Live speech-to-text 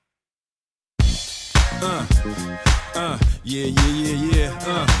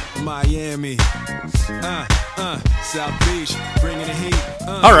Miami, South Beach, bringing the heat.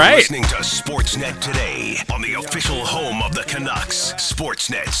 All right. Listening to Sportsnet today on the official home of the Canucks,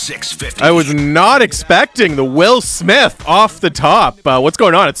 Sportsnet 650. I was not expecting the Will Smith off the top. What's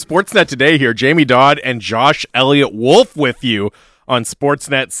going on? It's Sportsnet today here. Jamie Dodd and Josh Elliott Wolf with you on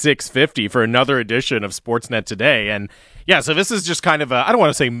Sportsnet 650 for another edition of Sportsnet today. And yeah, so this is just kind of I don't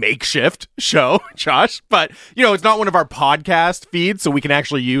want to say makeshift show, Josh, but, it's not one of our podcast feeds, so we can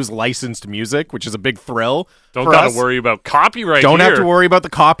actually use licensed music, which is a big thrill. Don't got to worry about copyright Don't have to worry about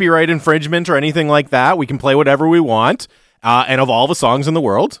the copyright infringement or anything like that. We can play whatever we want. And of all the songs in the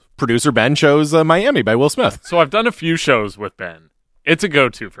world, producer Ben chose Miami by Will Smith. So I've done a few shows with Ben. It's a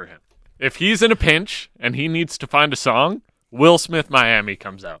go-to for him. If he's in a pinch and he needs to find a song, Will Smith Miami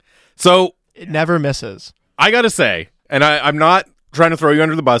comes out. So it never misses. I got to say, and I'm not trying to throw you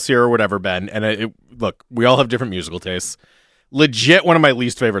under the bus here or whatever, Ben, and look, we all have different musical tastes. Legit one of my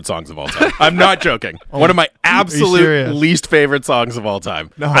least favorite songs of all time. I'm not joking. One of my absolute least favorite songs of all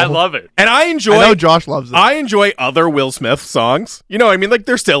time. No. I love it. And I know Josh loves it. I enjoy other Will Smith songs.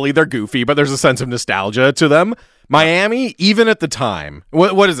 They're silly, they're goofy, but there's a sense of nostalgia to them. Miami, even at the time,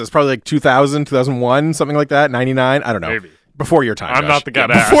 what is this? Probably like 2000, 2001, something like that, 99? I don't know. Maybe. Before your time, I'm Josh. not the guy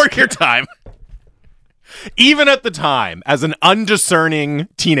to Before ask. your time. Even at the time, as an undiscerning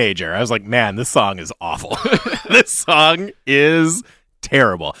teenager, I was like, man, this song is awful. This song is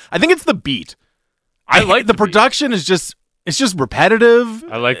terrible. I think it's the beat. I like the production is just repetitive.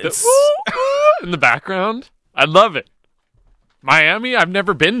 I like the in the background. I love it. Miami, I've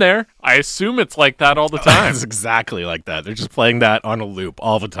never been there. I assume it's like that all the time. It's exactly like that. They're just playing that on a loop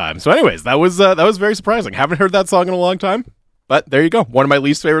all the time. So anyways, that was very surprising. Haven't heard that song in a long time. But there you go. One of my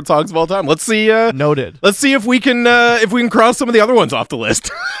least favorite songs of all time. Let's see. Noted. Let's see if we can cross some of the other ones off the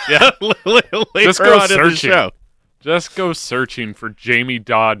list. Yeah. Just go searching. Just go searching for Jamie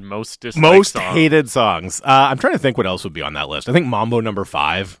Dodd most disliked most song. hated songs. I'm trying to think what else would be on that list. I think Mambo No.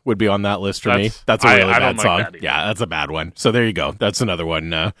 5 would be on that list for me. That's a really bad song. Like that yeah, that's a bad one. So there you go. That's another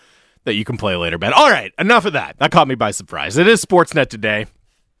one that you can play later, Ben. All right, enough of that. That caught me by surprise. It is Sportsnet today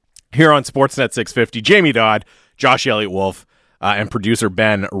here on Sportsnet 650. Jamie Dodd, Josh Elliott Wolf, and producer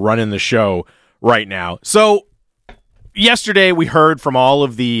Ben running the show right now. So yesterday we heard from all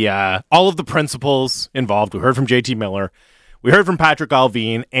of the principals involved. We heard from JT Miller. We heard from Patrick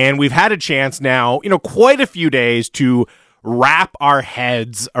Alvin, and we've had a chance now, quite a few days to wrap our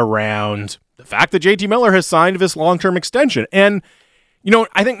heads around the fact that JT Miller has signed this long-term extension. And,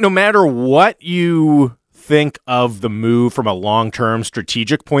 I think no matter what you think of the move from a long-term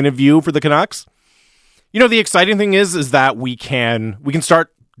strategic point of view for the Canucks, the exciting thing is that we can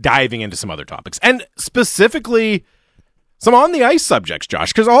start diving into some other topics, and specifically some on the ice subjects,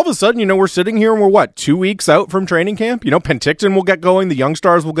 Josh, because all of a sudden, we're sitting here and we're 2 weeks out from training camp. Penticton will get going. The Young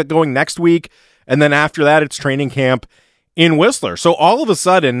Stars will get going next week. And then after that, it's training camp in Whistler. So all of a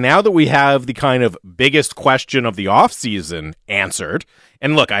sudden, now that we have the kind of biggest question of the offseason answered,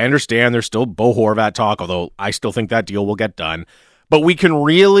 and look, I understand there's still Bo Horvat talk, although I still think that deal will get done, but we can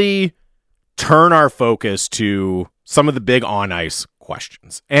really turn our focus to some of the big on-ice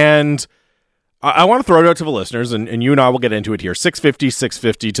questions. And I want to throw it out to the listeners, and you and I will get into it here.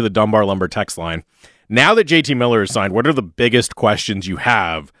 650 to the Dunbar Lumber text line. Now that JT Miller is signed, what are the biggest questions you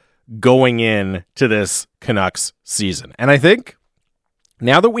have going in to this Canucks season? And I think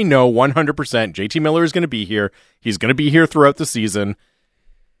now that we know 100% JT Miller is going to be here, he's going to be here throughout the season.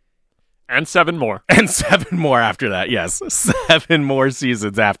 And 7 more. And 7 more after that, yes. 7 more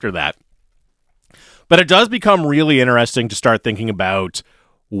seasons after that. But it does become really interesting to start thinking about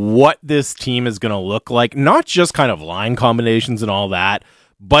what this team is going to look like, not just kind of line combinations and all that,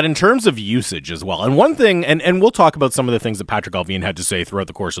 but in terms of usage as well. And one thing, and we'll talk about some of the things that Patrick Alvin had to say throughout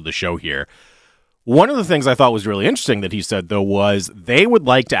the course of the show here. One of the things I thought was really interesting that he said, though, was they would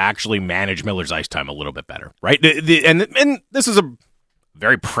like to actually manage Miller's ice time a little bit better, right? And this is a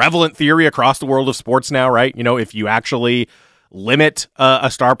very prevalent theory across the world of sports now, right? If you actually limit a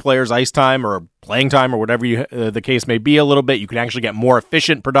star player's ice time or playing time or whatever the case may be a little bit, you can actually get more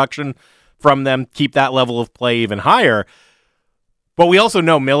efficient production from them, keep that level of play even higher. But we also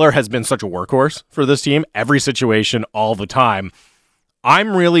know Miller has been such a workhorse for this team, every situation, all the time.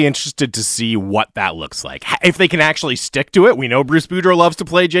 I'm really interested to see what that looks like. If they can actually stick to it. We know Bruce Boudreau loves to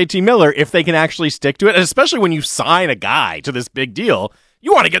play JT Miller. If they can actually stick to it, and especially when you sign a guy to this big deal,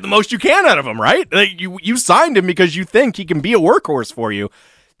 you want to get the most you can out of him, right? You signed him because you think he can be a workhorse for you.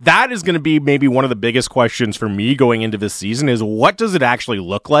 That is going to be maybe one of the biggest questions for me going into this season is what does it actually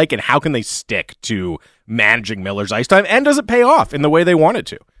look like and how can they stick to managing Miller's ice time, and does it pay off in the way they want it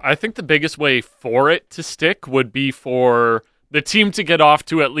to? I think the biggest way for it to stick would be for the team to get off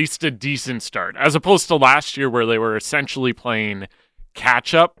to at least a decent start, as opposed to last year where they were essentially playing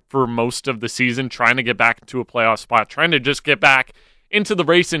catch-up for most of the season, trying to get back into a playoff spot, trying to just get back into the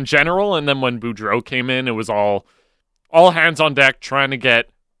race in general, and then when Boudreau came in, it was all hands on deck trying to get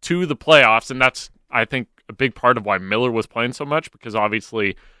to the playoffs, and that's, I think, a big part of why Miller was playing so much, because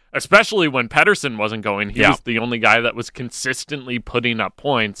obviously, especially when Pettersson wasn't going, he was the only guy that was consistently putting up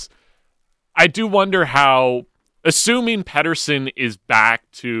points. I do wonder how, assuming Pettersson is back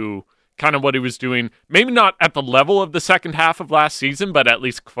to kind of what he was doing, maybe not at the level of the second half of last season, but at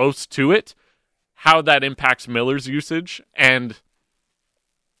least close to it, how that impacts Miller's usage. And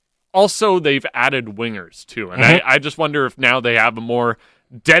also they've added wingers too. And I just wonder if now they have a more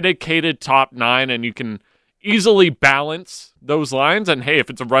dedicated top nine and you can easily balance those lines. And hey, if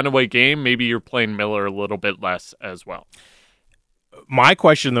it's a runaway game, maybe you're playing Miller a little bit less as well. My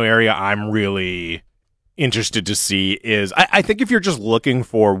question, the area I'm really interested to see is, I think if you're just looking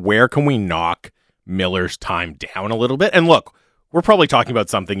for where can we knock Miller's time down a little bit, and look, we're probably talking about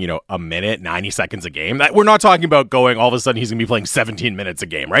something, a minute, 90 seconds a game. That we're not talking about going all of a sudden he's going to be playing 17 minutes a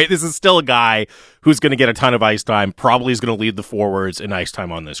game, right? This is still a guy who's going to get a ton of ice time, probably is going to lead the forwards in ice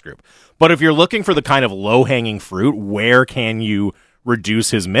time on this group. But if you're looking for the kind of low-hanging fruit, where can you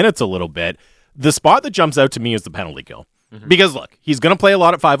reduce his minutes a little bit? The spot that jumps out to me is the penalty kill. Because, look, he's going to play a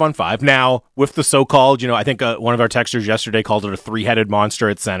lot at 5-on-5. Now, with the so-called, I think one of our texters yesterday called it a three-headed monster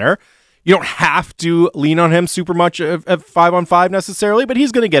at center. You don't have to lean on him super much at 5-on-5 necessarily, but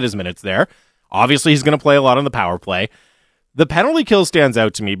he's going to get his minutes there. Obviously, he's going to play a lot on the power play. The penalty kill stands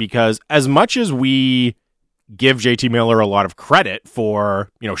out to me because as much as we give JT Miller a lot of credit for,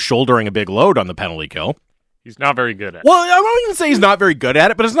 shouldering a big load on the penalty kill, he's not very good at it. Well, I won't even say he's not very good at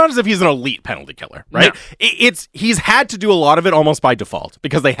it, but it's not as if he's an elite penalty killer, right? No. He's had to do a lot of it almost by default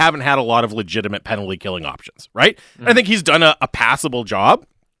because they haven't had a lot of legitimate penalty killing options, right? I think he's done a passable job,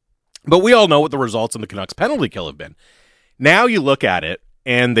 but we all know what the results in the Canucks penalty kill have been. Now you look at it,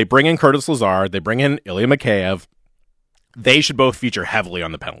 and they bring in Curtis Lazar, they bring in Ilya Mikheyev. They should both feature heavily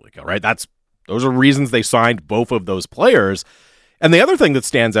on the penalty kill, right? Those are reasons they signed both of those players. And the other thing that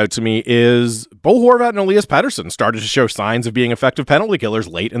stands out to me is Bo Horvat and Elias Pettersson started to show signs of being effective penalty killers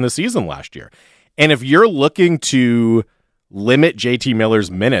late in the season last year. And if you're looking to limit JT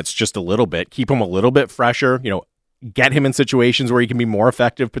Miller's minutes just a little bit, keep him a little bit fresher, get him in situations where he can be more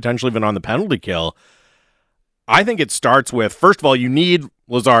effective potentially even on the penalty kill, I think it starts with, first of all, you need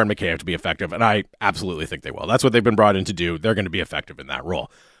Lazar and Mikheyev to be effective, and I absolutely think they will. That's what they've been brought in to do. They're going to be effective in that role.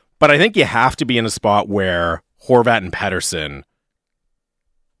 But I think you have to be in a spot where Horvat and Pettersson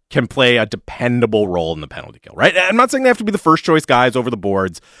can play a dependable role in the penalty kill, right? I'm not saying they have to be the first choice guys over the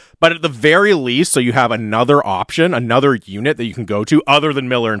boards, but at the very least, so you have another option, another unit that you can go to other than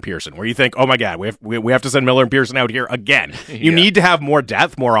Miller and Pearson, where you think, oh my God, we have to send Miller and Pearson out here again. You need to have more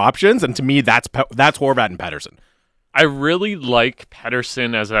depth, more options, and to me, that's Horvat and Pettersson. I really like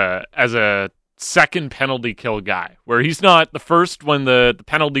Pettersson as a second penalty kill guy, where he's not the first when the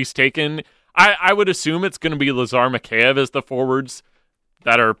penalty's taken. I would assume it's going to be Lazar Mikheyev as the forwards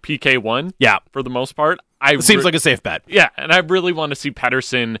that are PK1, for the most part. It seems like a safe bet. Yeah, and I really want to see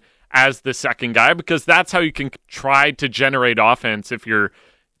Pettersson as the second guy because that's how you can try to generate offense if you're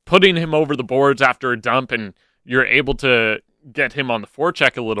putting him over the boards after a dump and you're able to get him on the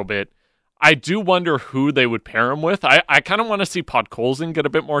forecheck a little bit. I do wonder who they would pair him with. I kind of want to see Podkolzin get a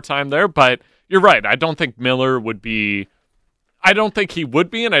bit more time there, but you're right. I don't think Miller would be... I don't think he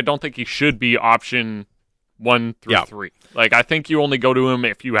would be, and I don't think he should be option 1 through 3. Like, I think you only go to him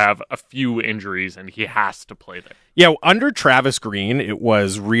if you have a few injuries and he has to play there. Yeah, under Travis Green, it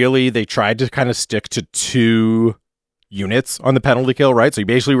was really, they tried to kind of stick to 2 units on the penalty kill, right? So you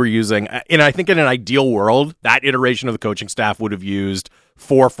basically were using, and I think in an ideal world, that iteration of the coaching staff would have used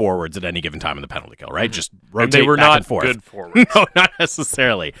 4 forwards at any given time in the penalty kill, right? Just rotate and they were back not and forth. Good forwards. No, not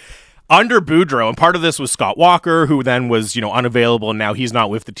necessarily. Under Boudreau, and part of this was Scott Walker, who then was, unavailable, and now he's not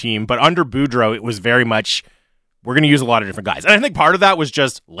with the team. But under Boudreau, it was very much, we're going to use a lot of different guys. And I think part of that was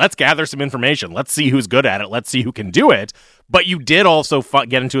just, let's gather some information. Let's see who's good at it. Let's see who can do it. But you did also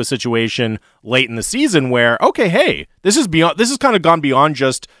get into a situation late in the season where, okay, hey, this has kind of gone beyond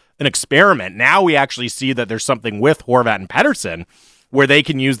just an experiment. Now we actually see that there's something with Horvat and Pettersson where they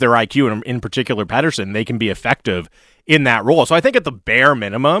can use their IQ, and in particular Pettersson, they can be effective in that role. So I think at the bare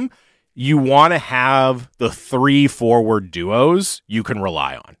minimum, you want to have the 3 forward duos you can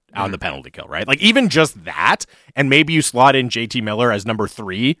rely on the penalty kill, right? Like even just that, and maybe you slot in JT Miller as number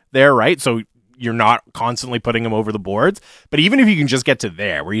 3 there, right? So you're not constantly putting him over the boards. But even if you can just get to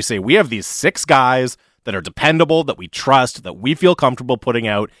there, where you say, we have these 6 guys that are dependable, that we trust, that we feel comfortable putting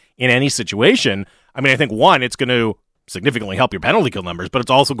out in any situation. I mean, I think, one, it's going to significantly help your penalty kill numbers, but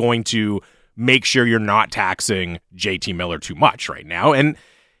it's also going to make sure you're not taxing JT Miller too much right now. And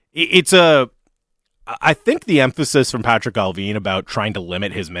I think the emphasis from Patrick Allvin about trying to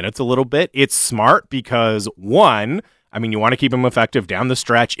limit his minutes a little bit, it's smart because, one, I mean, you want to keep him effective down the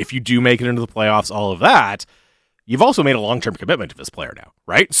stretch. If you do make it into the playoffs, all of that, you've also made a long-term commitment to this player now,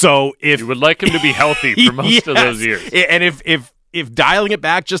 right? So if you would like him to be healthy for most of those years. And if dialing it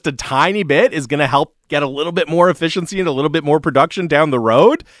back just a tiny bit is going to help get a little bit more efficiency and a little bit more production down the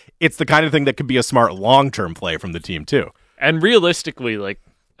road, it's the kind of thing that could be a smart long-term play from the team too. And realistically, like,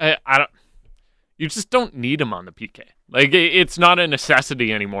 you just don't need him on the PK. Like, it's not a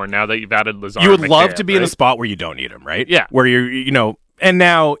necessity anymore now that you've added Lazar. You would love to be in a spot where you don't need him, right? Yeah. Where and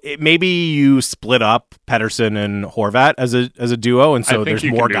now maybe you split up Pettersson and Horvat as a duo, and so there's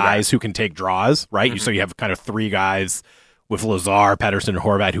more guys who can take draws, right? Mm-hmm. So you have kind of three guys with Lazar, Pettersson, and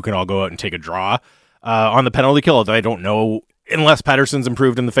Horvat who can all go out and take a draw on the penalty kill. I don't know, unless Pettersson's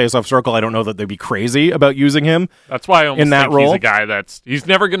improved in the faceoff circle, I don't know that they'd be crazy about using him. That's why I almost think role. He's a guy he's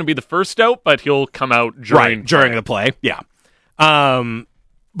never going to be the first out, but he'll come out during the play. Yeah.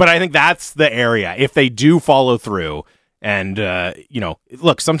 But I think that's the area. If they do follow through, and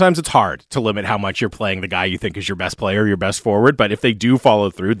look, sometimes it's hard to limit how much you're playing the guy you think is your best player, your best forward. But if they do follow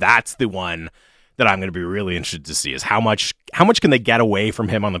through, that's the one that I'm going to be really interested to see is how much can they get away from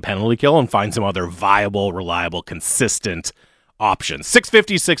him on the penalty kill and find some other viable, reliable, consistent options.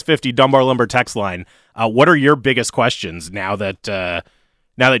 650 Dunbar Lumber text line. What are your biggest questions now that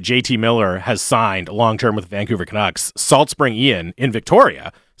JT Miller has signed long-term with the Vancouver Canucks? Salt Spring Ian in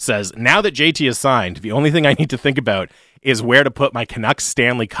Victoria says, now that JT is signed, the only thing I need to think about is where to put my Canucks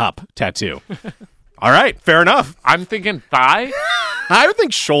Stanley Cup tattoo. All right, fair enough. I'm thinking thigh. I would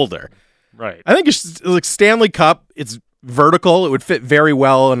think shoulder. Right. I think it's like Stanley Cup. It's vertical. It would fit very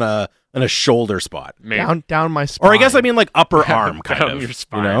well in a shoulder spot. Maybe. Down my spine. Or I guess I mean like upper arm kind down of. Your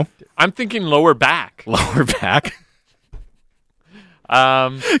spine. You know? I'm thinking lower back. Lower back.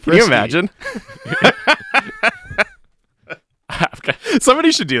 Can you imagine?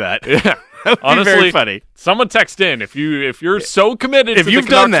 Somebody should do that. Yeah. That would Honestly, be very funny. Someone text in if you're so committed to you've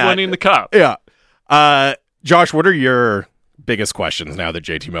the done Canucks that, winning the cup. Yeah. Josh, what are your biggest questions now that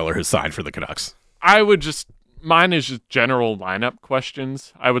JT Miller has signed for the Canucks? Mine is just general lineup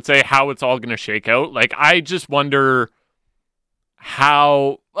questions. I would say how it's all going to shake out. Like, I just wonder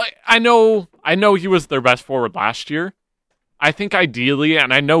how. Like, I know he was their best forward last year. I think ideally,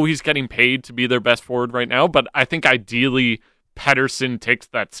 and I know he's getting paid to be their best forward right now, but I think ideally Pettersson takes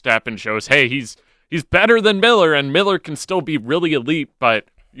that step and shows, hey, he's better than Miller, and Miller can still be really elite, but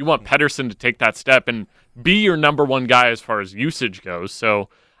you want Pettersson to take that step and be your number one guy as far as usage goes. So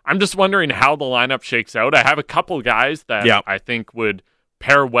I'm just wondering how the lineup shakes out. I have a couple guys that I think would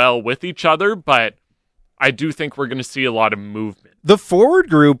pair well with each other, but I do think we're going to see a lot of movement. The forward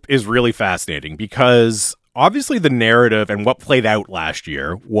group is really fascinating because obviously the narrative and what played out last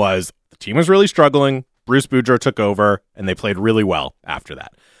year was the team was really struggling. Bruce Boudreau took over, and they played really well after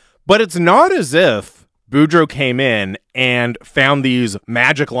that. But it's not as if Boudreau came in and found these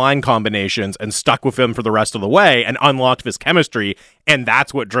magic line combinations and stuck with them for the rest of the way and unlocked this chemistry, and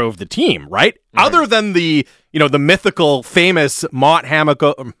that's what drove the team, right? Mm-hmm. Other than the mythical, famous Mott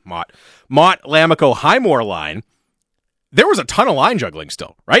Lamico Highmore line, there was a ton of line juggling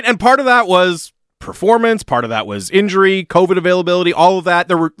still, right? And part of that was performance, part of that was injury, COVID availability, all of that.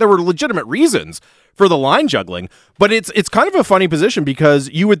 There were legitimate reasons for the line juggling, but it's kind of a funny position because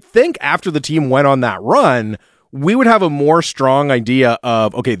you would think after the team went on that run, we would have a more strong idea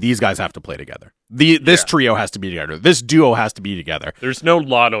of, okay, these guys have to play together. This trio has to be together. This duo has to be together. There's no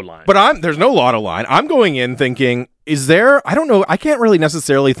lotto line. But there's no lotto line. I'm going in thinking, is there, I don't know, I can't really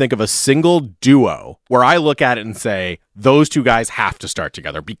necessarily think of a single duo where I look at it and say, those two guys have to start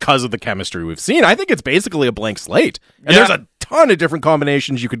together because of the chemistry we've seen. I think it's basically a blank slate. And there's a ton of different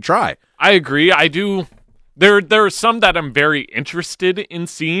combinations you could try. I agree. I do. There are some that I'm very interested in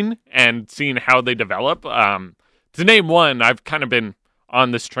seeing and seeing how they develop. To name one, I've kind of been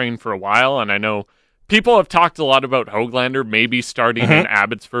on this train for a while, and I know people have talked a lot about Höglander maybe starting in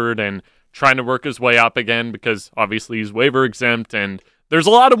Abbotsford and trying to work his way up again because obviously he's waiver exempt, and there's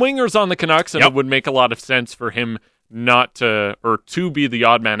a lot of wingers on the Canucks, and it would make a lot of sense for him not to, or to be the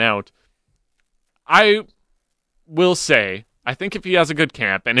odd man out. I will say, I think if he has a good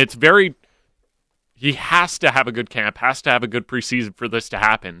camp, and he has to have a good camp, has to have a good preseason for this to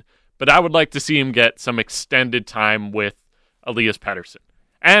happen, but I would like to see him get some extended time with Elias Pettersson.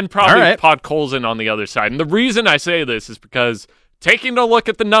 And probably Podkolzin on the other side. And the reason I say this is because taking a look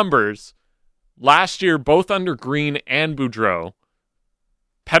at the numbers, last year, both under Green and Boudreau,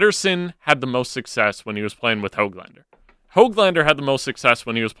 Pettersson had the most success when he was playing with Höglander. Höglander had the most success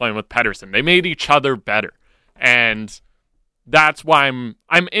when he was playing with Pettersson. They made each other better. And that's why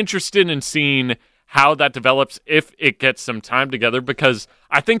I'm interested in seeing how that develops if it gets some time together, because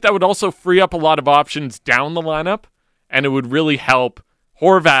I think that would also free up a lot of options down the lineup, and it would really help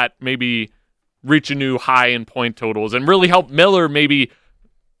Horvat maybe reach a new high in point totals and really help Miller maybe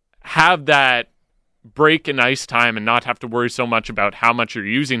have that break in ice time and not have to worry so much about how much you're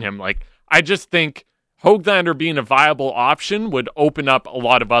using him. Like, I just think Höglander being a viable option would open up a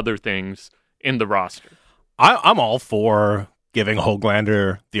lot of other things in the roster. I'm all for giving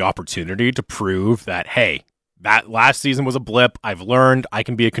Höglander the opportunity to prove that, hey, that last season was a blip. I've learned I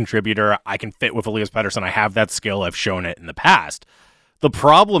can be a contributor. I can fit with Elias Pettersson. I have that skill. I've shown it in the past. The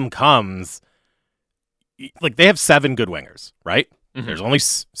problem comes, like, they have 7 good wingers, right? Mm-hmm. There's only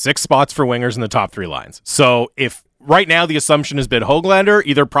 6 spots for wingers in the top 3 lines. So if right now the assumption has been Höglander,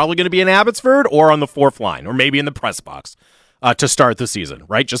 either probably going to be in Abbotsford or on the 4th line, or maybe in the press box to start the season,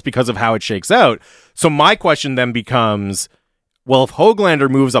 right? Just because of how it shakes out. So my question then becomes, well, if Höglander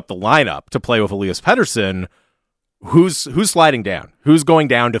moves up the lineup to play with Elias Pettersson, who's sliding down? Who's going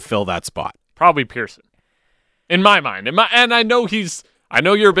down to fill that spot? Probably Pearson. In my mind. And I know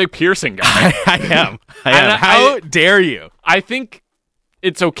you're a big Pearson guy. I am. How dare you? I think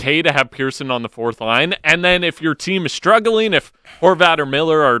it's okay to have Pearson on the 4th line. And then if your team is struggling, if Horvat or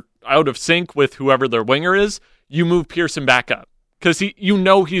Miller are out of sync with whoever their winger is, you move Pearson back up. Because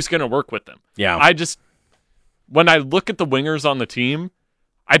he's going to work with them. Yeah. When I look at the wingers on the team,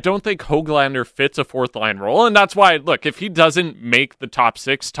 I don't think Höglander fits a 4th line role. And that's why, look, if he doesn't make the top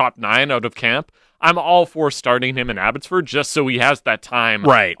 6, top 9 out of camp, I'm all for starting him in Abbotsford just so he has that time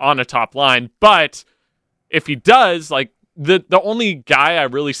on a top line. But if he does, like, the only guy I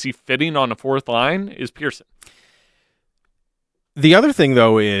really see fitting on a 4th line is Pearson. The other thing,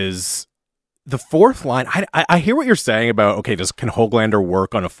 though, is the 4th line. I hear what you're saying about, okay, can Höglander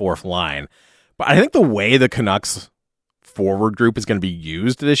work on a 4th line? But I think the way the Canucks forward group is going to be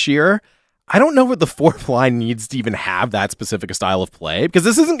used this year, I don't know what the 4th line needs to even have that specific style of play, because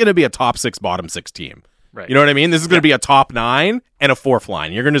this isn't going to be a top 6, bottom 6 team. Right. You know what I mean? This is going to be a top 9 and a 4th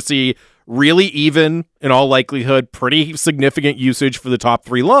line. You're going to see really even, in all likelihood, pretty significant usage for the top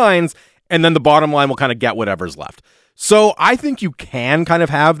 3 lines, and then the bottom line will kind of get whatever's left. So I think you can kind of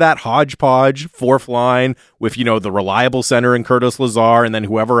have that hodgepodge 4th line with, the reliable center in Curtis Lazar and then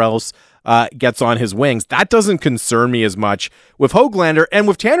whoever else gets on his wings. That doesn't concern me as much with Höglander. And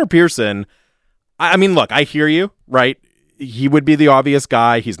with Tanner Pearson, I mean, look, I hear you, right? He would be the obvious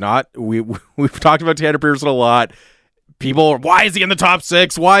guy. He's not. We've talked about Tanner Pearson a lot. People, why is he in the top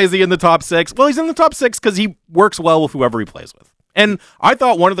 6? Why is he in the top 6? Well, he's in the top 6 because he works well with whoever he plays with. And I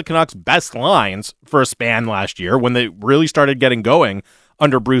thought one of the Canucks' best lines for a span last year, when they really started getting going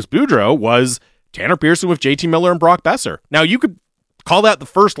under Bruce Boudreau, was Tanner Pearson with JT Miller and Brock Besser. Now, you could call that the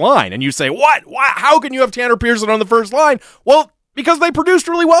first line, and you say, what? Why? How can you have Tanner Pearson on the first line? Well, because they produced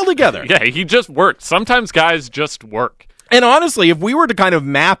really well together. Yeah, he just worked. Sometimes guys just work. And honestly, if we were to kind of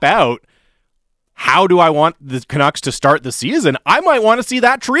map out how do I want the Canucks to start the season, I might want to see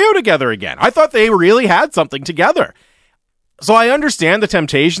that trio together again. I thought they really had something together. So I understand the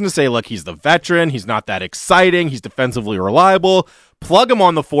temptation to say, look, he's the veteran, he's not that exciting, he's defensively reliable, plug him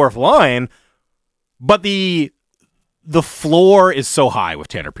on the 4th line, but the floor is so high with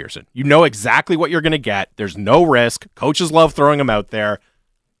Tanner Pearson. You know exactly what you're going to get. There's no risk. Coaches love throwing him out there.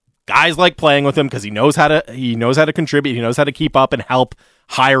 Guys like playing with him because he knows how to contribute, he knows how to keep up and help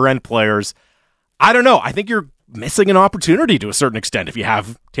higher end players. I don't know. I think you're missing an opportunity to a certain extent if you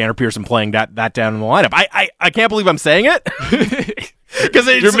have Tanner Pearson playing that down in the lineup. I can't believe I'm saying it. Because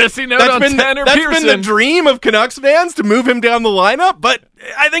you're missing out on Tanner Pearson. That's been the dream of Canucks fans, to move him down the lineup, but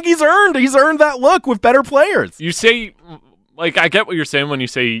I think he's earned that look with better players. You say, like, I get what you're saying when you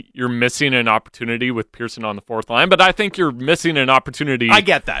say you're missing an opportunity with Pearson on the 4th line, but I think you're missing an opportunity. I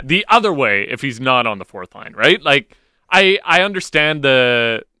get that. The other way if he's not on the 4th line, right? Like, I understand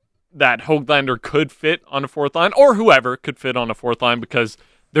that Höglander could fit on a 4th line, or whoever could fit on a 4th line, because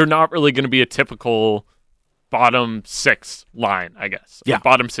they're not really going to be a typical bottom 6 line, I guess. Yeah.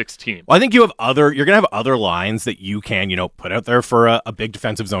 Bottom 6 team. Well, I think you're going to have other lines that you can, put out there for a big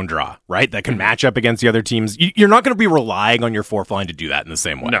defensive zone draw, right? That can match up against the other teams. You're not going to be relying on your 4th line to do that in the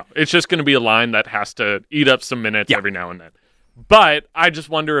same way. No, it's just going to be a line that has to eat up some minutes every now and then. But I just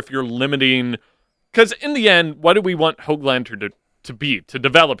wonder if you're limiting, because in the end, what do we want Höglander to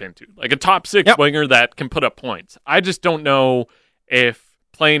develop into? Like a top 6 winger that can put up points. I just don't know if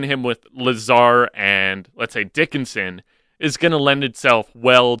playing him with Lazar and, let's say, Dickinson is going to lend itself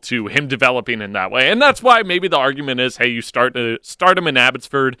well to him developing in that way. And that's why maybe the argument is, hey, you start him in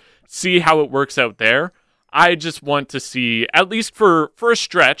Abbotsford, see how it works out there. I just want to see, at least for a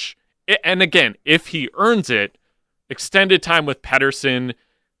stretch, and again, if he earns it, extended time with Pettersson.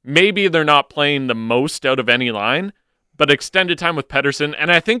 Maybe they're not playing the most out of any line, but extended time with Pettersson.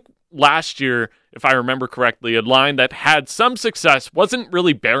 And I think last year, if I remember correctly, a line that had some success, wasn't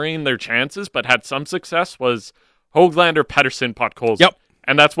really burying their chances, but had some success, was Höglander, Pettersson, Podkolzin. Yep.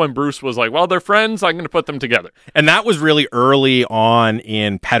 And that's when Bruce was like, well, they're friends, I'm going to put them together. And that was really early on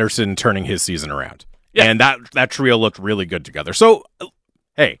in Pettersson turning his season around. Yeah. And that trio looked really good together. So,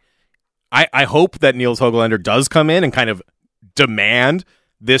 hey, I hope that Niels Höglander does come in and kind of demand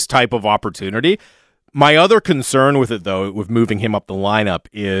this type of opportunity. My other concern with it, though, with moving him up the lineup,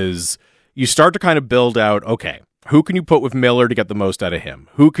 is you start to kind of build out, okay, who can you put with Miller to get the most out of him?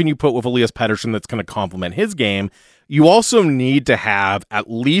 Who can you put with Elias Pettersson that's going to complement his game? You also need to have at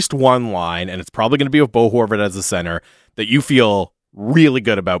least one line, and it's probably going to be with Bo Horvat as the center, that you feel really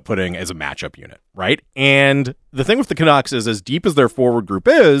good about putting as a matchup unit, right? And the thing with the Canucks is, as deep as their forward group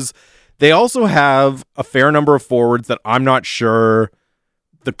is, they also have a fair number of forwards that I'm not sure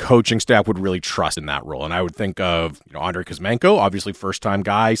the coaching staff would really trust in that role. And I would think of, Andrei Kuzmenko, obviously first-time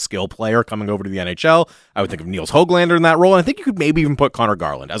guy, skill player coming over to the NHL. I would think of Niels Höglander in that role. And I think you could maybe even put Connor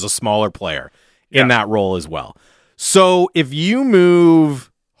Garland as a smaller player in that role as well. So if you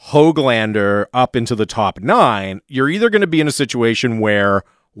move Höglander up into the top 9, you're either going to be in a situation where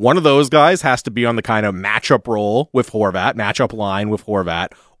one of those guys has to be on the kind of matchup role with Horvat, matchup line with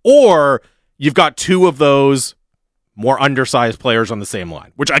Horvat, or you've got two of those more undersized players on the same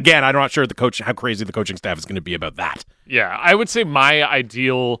line, which, again, I'm not sure how crazy the coaching staff is going to be about that. Yeah, I would say my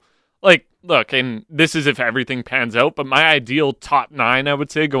ideal, look, and this is if everything pans out, but my ideal top 9, I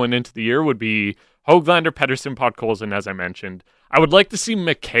would say, going into the year would be Höglander, Pettersson, Podkolzin, as I mentioned. I would like to see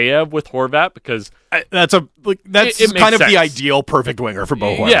Mikheyev with Horvat because that's kind of the ideal perfect winger for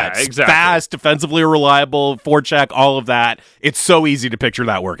Bo Horvat. Yeah, exactly. Fast, defensively reliable, forecheck, all of that. It's so easy to picture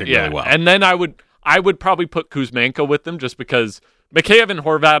that working really well. And then I would probably put Kuzmenko with them just because Mikheyev and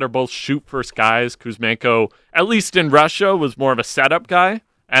Horvat are both shoot-first guys. Kuzmenko, at least in Russia, was more of a setup guy.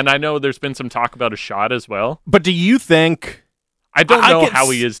 And I know there's been some talk about a shot as well. But do you think... I don't know how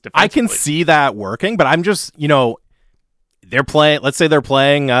he is defensively. I can see that working, but I'm just, they're playing, let's say they're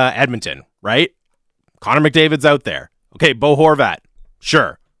playing Edmonton, right? Connor McDavid's out there. Okay, Bo Horvat,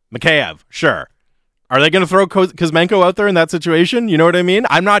 sure. Mikheyev, sure. Are they going to throw Kuzmenko out there in that situation? You know what I mean?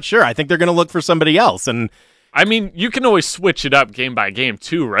 I'm not sure. I think they're going to look for somebody else. And I mean, you can always switch it up game by game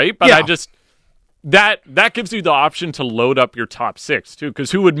too, right? But I just that gives you the option to load up your top 6 too,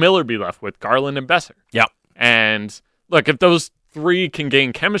 because who would Miller be left with? Garland and Besser. Yep. And look, if those 3 can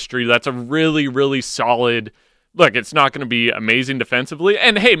gain chemistry, that's a really, really solid. Look, it's not going to be amazing defensively.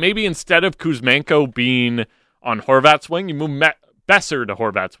 And hey, maybe instead of Kuzmenko being on Horvat's wing, you move Besser to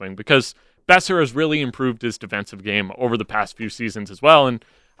Horvat's wing because Besser has really improved his defensive game over the past few seasons as well. And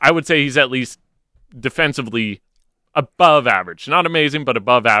I would say he's at least defensively above average. Not amazing, but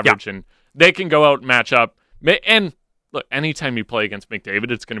above average. Yeah. And they can go out and match up. And look, anytime you play against McDavid,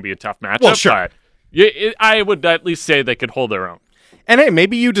 it's going to be a tough matchup. Well, sure. I would at least say they could hold their own. And hey,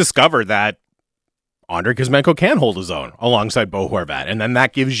 maybe you discover that Andrei Kuzmenko can hold his own alongside Bo Horvat, and then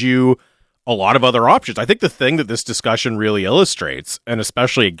that gives you a lot of other options. I think the thing that this discussion really illustrates, and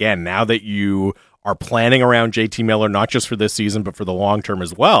especially, again, now that you are planning around JT Miller, not just for this season, but for the long term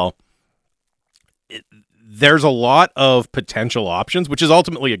as well, there's a lot of potential options, which is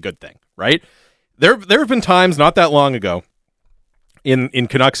ultimately a good thing, right? There have been times not that long ago in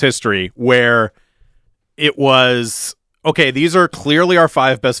Canucks history where it was, okay, these are clearly our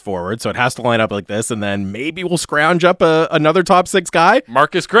 5 best forwards, so it has to line up like this, and then maybe we'll scrounge up another top 6 guy.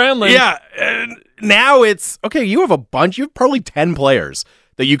 Marcus Granlund. Yeah, and now it's, okay, you have probably 10 players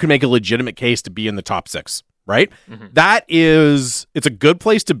that you can make a legitimate case to be in the top 6, right? Mm-hmm. It's a good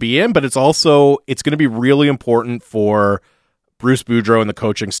place to be in, but it's going to be really important for Bruce Boudreau and the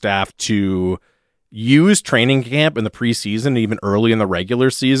coaching staff to use training camp in the preseason, even early in the regular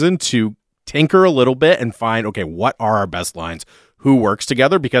season, to tinker a little bit and find, okay, what are our best lines? Who works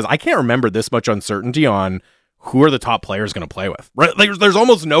together? Because I can't remember this much uncertainty on who are the top players going to play with. Right? There's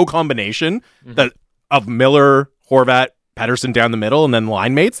almost no combination that of Miller, Horvat, Pettersson down the middle, and then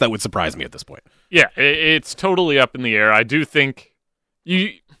line mates that would surprise me at this point. Yeah, it's totally up in the air. I do think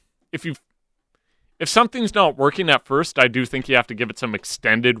if something's not working at first, I do think you have to give it some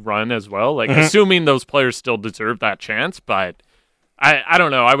extended run as well. Assuming those players still deserve that chance, but I don't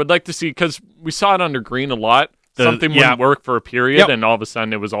know. I would like to see, because we saw it under Green a lot. Something wouldn't work for a period, and all of a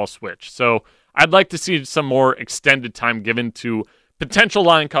sudden it was all switched. So I'd like to see some more extended time given to potential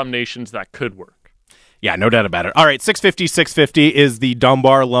line combinations that could work. Yeah, no doubt about it. All right, 650 is the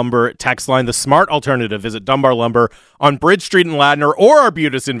Dunbar Lumber text line. The smart alternative. Visit Dunbar Lumber on Bridge Street in Ladner or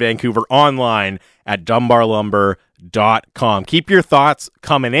Arbutus in Vancouver online at dunbarlumber.com. Keep your thoughts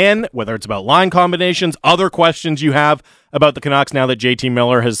coming in, whether it's about line combinations, other questions you have about the Canucks now that JT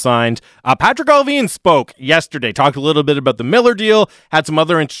Miller has signed. Patrick Allvin spoke yesterday, talked a little bit about the Miller deal, had some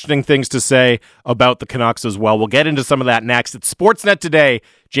other interesting things to say about the Canucks as well. We'll get into some of that next. It's Sportsnet Today.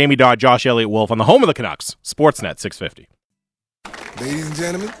 Jamie Dodd, Josh Elliott-Wolf on the home of the Canucks, Sportsnet 650. Ladies and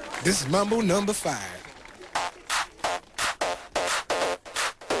gentlemen, this is Mambo number 5.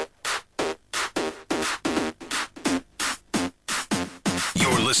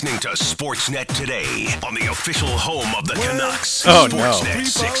 Listening to Sportsnet Today on the official home of the Canucks. Oh, Sportsnet no.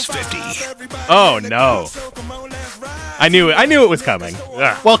 650. Oh, no. I knew it was coming.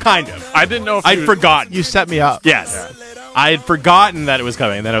 Yeah. Well, kind of. I didn't know if I'd forgotten. You set me up. Yes. Yeah. I had forgotten that it was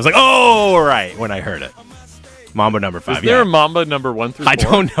coming. And then I was like, oh, right, when I heard it. Mambo number 5. Is there a Mamba number 1 through 4? I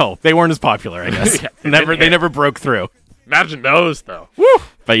don't know. They weren't as popular, I guess. Yeah, They never broke through. Imagine those, though. Woo!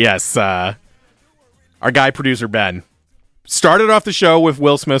 But yes, our guy, producer Ben, started off the show with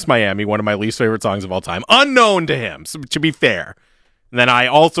Will Smith's Miami, one of my least favorite songs of all time, unknown to him, so, to be fair. And then I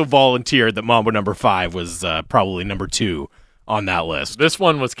also volunteered that Mambo number 5 was probably number 2 on that list. This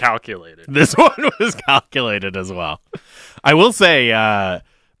one was calculated. This one was calculated as well. I will say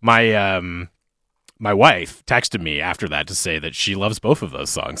my wife texted me after that to say that she loves both of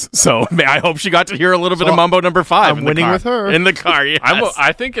those songs. So I hope she got to hear a little bit of Mambo number 5. I'm winning with her. In the car, yes.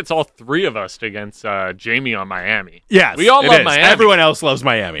 I think it's all 3 of us against Jamie on Miami. Yes, we all love Miami. Everyone else loves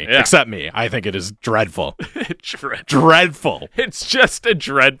Miami, Yeah. except me. I think it is dreadful. Dreadful. Dreadful. It's just a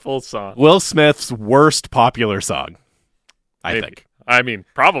dreadful song. Will Smith's worst popular song, I think. I mean,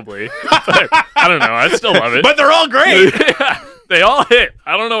 probably. But I don't know. I still love it. But they're all great. Yeah, they all hit.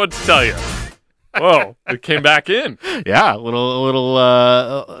 I don't know what to tell you. Whoa, it came back in. Yeah,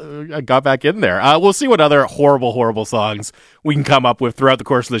 I got back in there. We'll see what other horrible songs we can come up with throughout the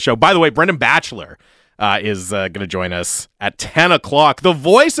course of the show. By the way, Brendan Batchelor is going to join us at 10 o'clock. The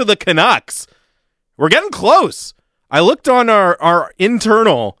voice of the Canucks. We're getting close. I looked on our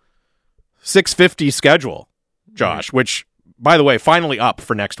internal 650 schedule, Josh, which, by the way, finally up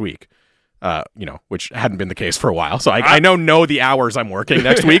for next week. Which hadn't been the case for a while. So I know the hours I'm working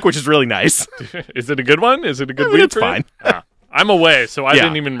next week, which is really nice. Is it a good one? Is it a good week? It's fine. I'm away, so I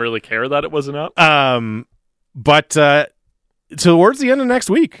didn't even really care that it wasn't up. But towards the end of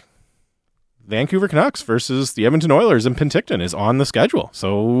next week, Vancouver Canucks versus the Edmonton Oilers in Penticton is on the schedule.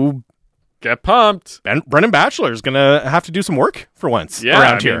 So get pumped. Brendan Batchelor is going to have to do some work for once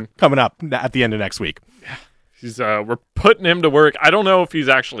around here coming up at the end of next week. Yeah. We're putting him to work. I don't know if he's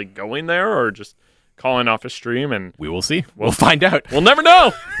actually going there or just calling off a stream, and we will see. We'll find out. We'll never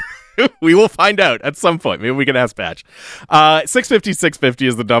know. We will find out at some point. Maybe we can ask Batch. 650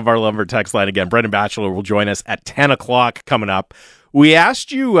 is the Dunbar Lumber text line again. Brendan Batchelor will join us at 10 o'clock coming up. We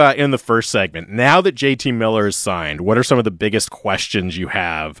asked you in the first segment, now that JT Miller is signed, what are some of the biggest questions you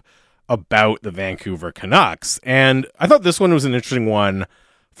have about the Vancouver Canucks? And I thought this one was an interesting one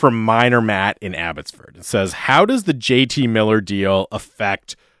from Minor Matt in Abbotsford. It says, how does the JT Miller deal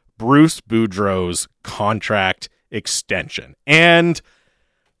affect Bruce Boudreau's contract extension? And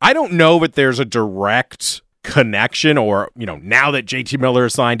I don't know that there's a direct connection or, now that JT Miller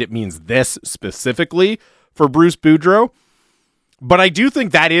is signed, it means this specifically for Bruce Boudreau. But I do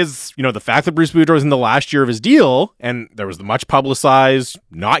think that is, the fact that Bruce Boudreau is in the last year of his deal, and there was the much publicized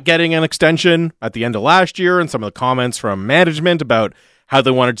not getting an extension at the end of last year, and some of the comments from management about how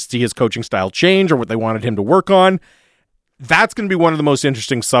they wanted to see his coaching style change or what they wanted him to work on. That's going to be one of the most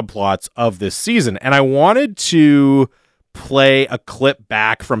interesting subplots of this season. And I wanted to play a clip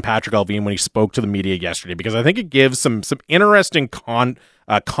back from Patrick Allvin when he spoke to the media yesterday, because I think it gives some interesting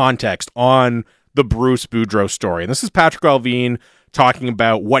context on the Bruce Boudreau story. And this is Patrick Allvin talking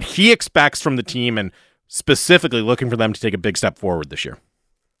about what he expects from the team and specifically looking for them to take a big step forward this year.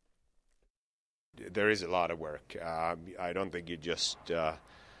 There is a lot of work. I don't think you just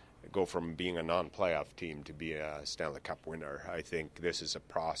go from being a non-playoff team to be a Stanley Cup winner. I think this is a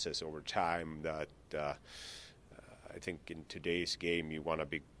process over time that I think in today's game you want to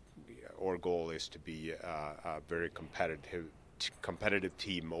be. Our goal is to be a very competitive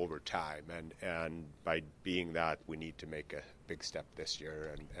team over time, and by being that, we need to make a big step this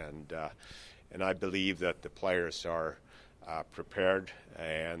year. And I believe that the players are prepared,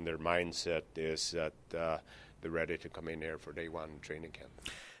 and their mindset is that they're ready to come in here for day one training camp.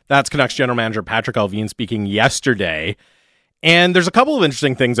 That's Canucks general manager Patrick Allvin speaking yesterday. And there's a couple of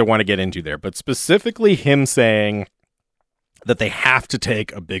interesting things I want to get into there, but specifically him saying that they have to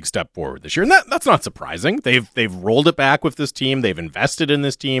take a big step forward this year. And that's not surprising. They've rolled it back with this team. They've invested in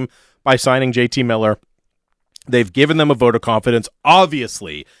this team by signing JT Miller. They've given them a vote of confidence.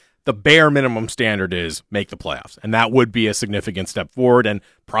 Obviously, the bare minimum standard is make the playoffs, and that would be a significant step forward, and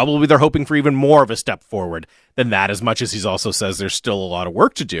probably they're hoping for even more of a step forward than that, as much as he also says there's still a lot of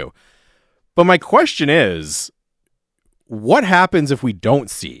work to do. But my question is, what happens if we don't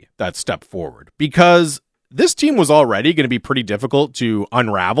see that step forward? Because this team was already going to be pretty difficult to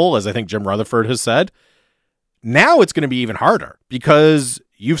unravel, as I think Jim Rutherford has said. Now it's going to be even harder because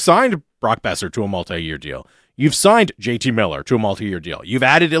you've signed Brock Besser to a multi-year deal. You've signed JT Miller to a multi-year deal. You've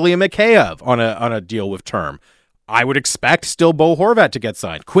added Ilya Mikheyev on a deal with term. I would expect still Bo Horvat to get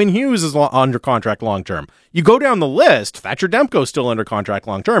signed. Quinn Hughes is under contract long-term. You go down the list, Thatcher Demko still under contract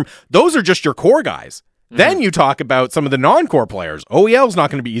long-term. Those are just your core guys. Then you talk about some of the non-core players. OEL's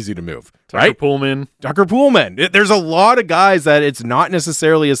not going to be easy to move, right? Tucker Pullman. There's a lot of guys that it's not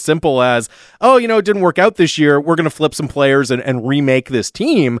necessarily as simple as, it didn't work out this year. We're going to flip some players and remake this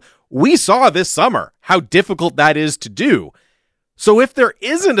team. We saw this summer how difficult that is to do. So if there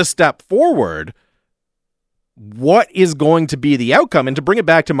isn't a step forward, what is going to be the outcome? And to bring it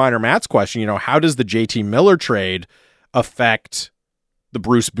back to Minor Matt's question, how does the JT Miller trade affect the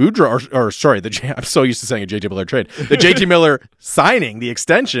Bruce Boudreau, I'm so used to saying a JT Miller trade. The JT Miller signing, the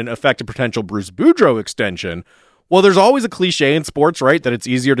extension, affect a potential Bruce Boudreau extension. Well, there's always a cliche in sports, right, that it's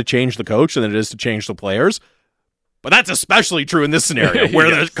easier to change the coach than it is to change the players. But that's especially true in this scenario,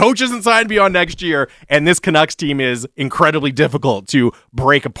 where the coach isn't signed beyond next year, and this Canucks team is incredibly difficult to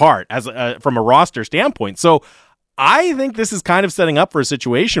break apart as from a roster standpoint. So I think this is kind of setting up for a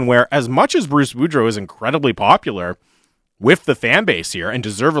situation where, as much as Bruce Boudreau is incredibly popular with the fan base here, and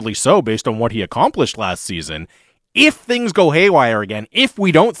deservedly so based on what he accomplished last season, if things go haywire again, if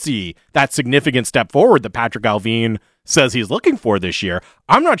we don't see that significant step forward that Patrick Allvin says he's looking for this year,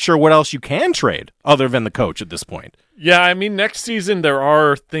 I'm not sure what else you can trade other than the coach at this point. Yeah, I mean, next season there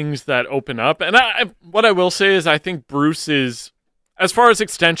are things that open up. And what I will say is I think Bruce is, as far as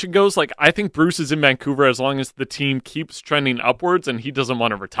extension goes, I think Bruce is in Vancouver as long as the team keeps trending upwards and he doesn't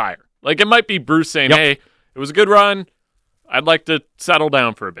want to retire. It might be Bruce saying, hey, it was a good run. I'd like to settle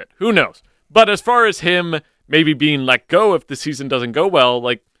down for a bit. Who knows? But as far as him maybe being let go if the season doesn't go well,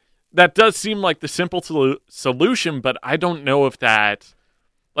 that does seem like the simple solution, but I don't know if that,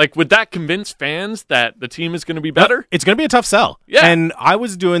 would that convince fans that the team is going to be better? It's going to be a tough sell. Yeah. And I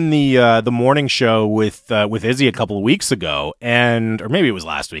was doing the morning show with Izzy a couple of weeks ago, or maybe it was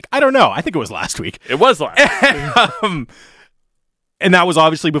last week. I don't know. I think it was last week. It was last week. And that was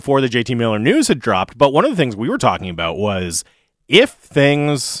obviously before the JT Miller news had dropped. But one of the things we were talking about was if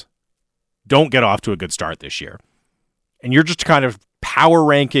things don't get off to a good start this year, and you're just kind of power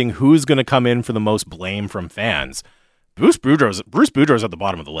ranking who's going to come in for the most blame from fans, Bruce Boudreau's at the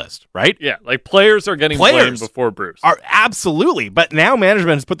bottom of the list, right? Yeah, players are getting blamed before Bruce. Absolutely. But now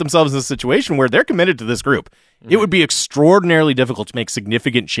management has put themselves in a situation where they're committed to this group. Mm-hmm. It would be extraordinarily difficult to make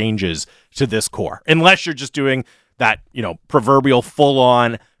significant changes to this core, unless you're just doing that, proverbial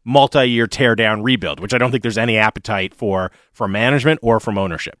full-on multi-year tear-down rebuild, which I don't think there's any appetite for management or from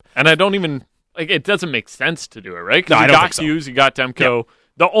ownership. And I don't even, it doesn't make sense to do it, right? No, you don't think so. Hughes, you got Demko. Yep.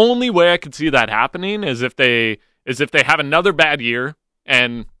 The only way I could see that happening is if they have another bad year,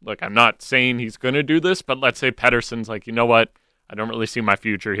 and look, I'm not saying he's going to do this, but let's say Pettersson's you know what? I don't really see my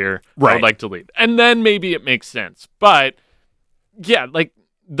future here. Right. I would like to leave. And then maybe it makes sense. But, yeah,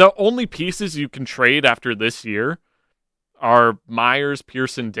 the only pieces you can trade after this year are Myers,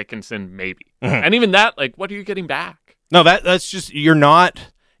 Pearson, Dickinson, maybe. Mm-hmm. And even that, what are you getting back? No, that's just,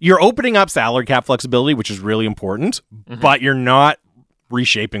 you're opening up salary cap flexibility, which is really important, but you're not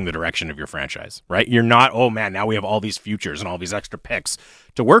reshaping the direction of your franchise, right? You're not, oh man, now we have all these futures and all these extra picks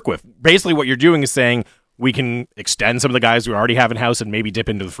to work with. Basically what you're doing is saying we can extend some of the guys we already have in house and maybe dip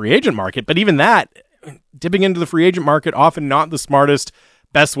into the free agent market. But even that, dipping into the free agent market, often not the smartest,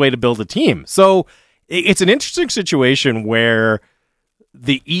 best way to build a team. So it's an interesting situation where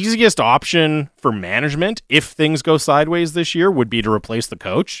the easiest option for management, if things go sideways this year, would be to replace the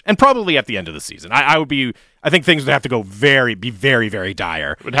coach, and probably at the end of the season. I think things would have to go be very, very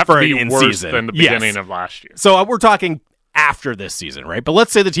dire. It would have to be worse than the beginning of last year. So we're talking after this season, right? But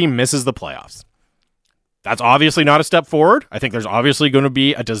let's say the team misses the playoffs. That's obviously not a step forward. I think there's obviously going to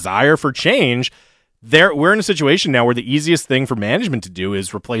be a desire for change. we're in a situation now where the easiest thing for management to do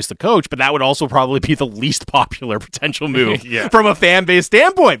is replace the coach, but that would also probably be the least popular potential move from a fan base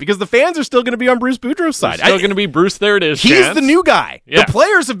standpoint, because the fans are still going to be on Bruce Boudreau's side. Still going to be Bruce. There it is. He's the new guy. Yeah. The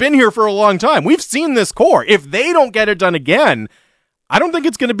players have been here for a long time. We've seen this core. If they don't get it done again, I don't think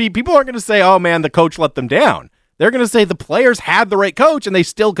it's going to be, people aren't going to say, oh man, the coach let them down. They're going to say the players had the right coach and they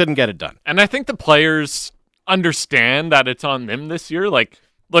still couldn't get it done. And I think the players understand that it's on them this year. Like,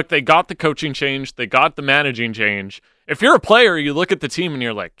 look, they got the coaching change. They got the managing change. If you're a player, you look at the team and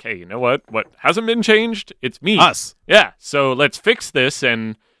you're like, hey, you know what? What hasn't been changed? It's me. Us. Yeah, so let's fix this.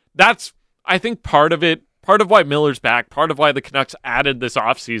 And that's, I think, part of it. Part of why Miller's back, part of why the Canucks added this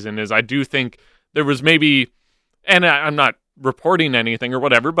offseason is I do think there was maybe, and I'm not reporting anything or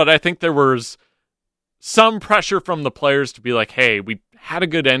whatever, but I think there was some pressure from the players to be like, hey, we had a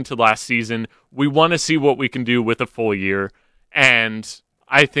good end to last season. We want to see what we can do with a full year. And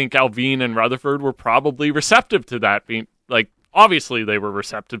I think Alvin and Rutherford were probably receptive to that. Being like, obviously they were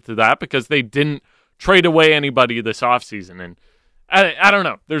receptive to that because they didn't trade away anybody this offseason. And I don't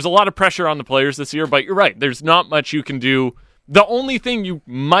know. There's a lot of pressure on the players this year, but you're right. There's not much you can do. The only thing you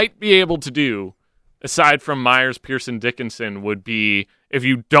might be able to do, aside from Myers, Pearson, Dickinson, would be if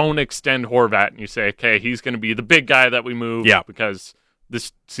you don't extend Horvat and you say, okay, he's going to be the big guy that we move because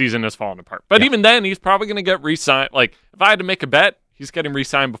this season has fallen apart. But even then, he's probably going to get re-signed. Like, if I had to make a bet, he's getting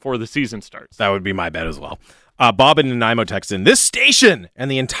re-signed before the season starts. That would be my bet as well. Bob and Nanaimo text in, this station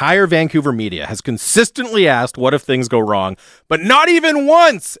and the entire Vancouver media has consistently asked what if things go wrong, but not even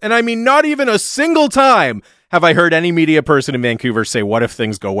once, and I mean not even a single time, have I heard any media person in Vancouver say what if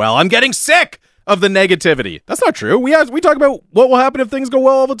things go well. I'm getting sick of the negativity. That's not true. We talk about what will happen if things go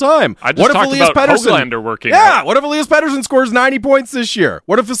well all the time. I just talked about Höglander working out. What if Elias Pettersson scores 90 points this year?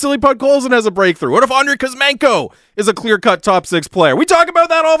 What if Vasily Podkolzin has a breakthrough? What if Andrei Kuzmenko is a clear-cut top 6 player? We talk about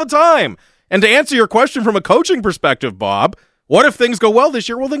that all the time. And to answer your question from a coaching perspective, Bob, what if things go well this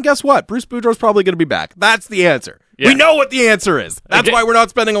year? Well, then guess what? Bruce Boudreau's probably going to be back. That's the answer. Yeah. We know what the answer is. That's why we're not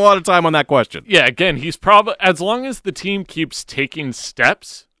spending a lot of time on that question. Yeah, again, he's probably, as long as the team keeps taking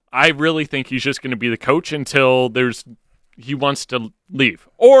steps, I really think he's just going to be the coach until he wants to leave.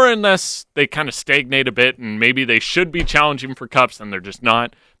 Or unless they kind of stagnate a bit and maybe they should be challenging for cups and they're just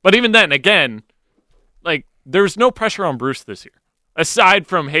not. But even then, again, like, there's no pressure on Bruce this year. Aside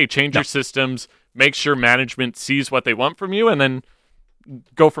from, hey, change your systems, make sure management sees what they want from you, and then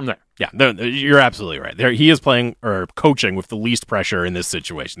go from there. Yeah, you're absolutely right. He is playing or coaching with the least pressure in this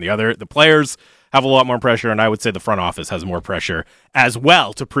situation. The players have a lot more pressure, and I would say the front office has more pressure as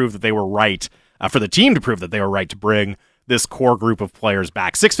well to prove that they were right, for the team to prove that they were right to bring this core group of players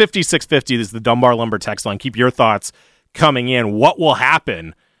back. 650 is the Dunbar Lumber text line. Keep your thoughts coming in. What will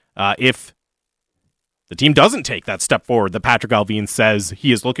happen if the team doesn't take that step forward that Patrick Allvin says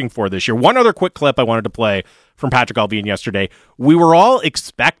he is looking for this year? One other quick clip I wanted to play from Patrick Allvin yesterday. We were all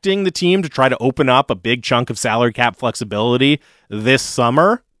expecting the team to try to open up a big chunk of salary cap flexibility this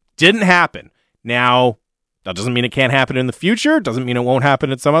summer. Didn't happen. Now, that doesn't mean it can't happen in the future. Doesn't mean it won't happen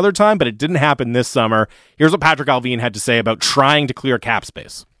at some other time, but it didn't happen this summer. Here's what Patrick Allvin had to say about trying to clear cap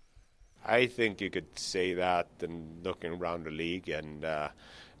space. I think you could say that and looking around the league and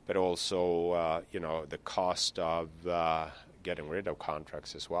but also, the cost of getting rid of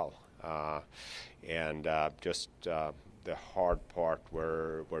contracts as well. And just the hard part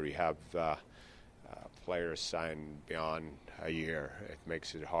where you have players signed beyond a year, it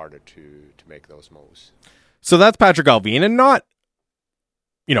makes it harder to make those moves. So that's Patrick Allvin, and not,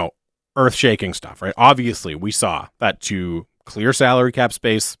 earth-shaking stuff, right? Obviously, we saw that to clear salary cap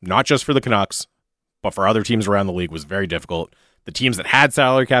space, not just for the Canucks, but for other teams around the league, was very difficult. The teams that had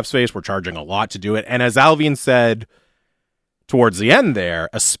salary cap space were charging a lot to do it. And as Allvin said towards the end there,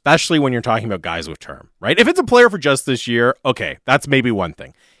 especially when you're talking about guys with term, right? If it's a player for just this year, okay, that's maybe one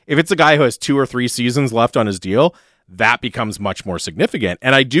thing. If it's a guy who has 2 or 3 seasons left on his deal, that becomes much more significant.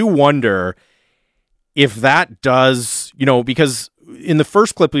 And I do wonder if that does, because in the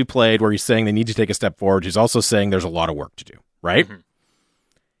first clip we played where he's saying they need to take a step forward, he's also saying there's a lot of work to do, right? Mm-hmm.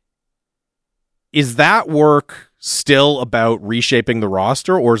 Is that work still about reshaping the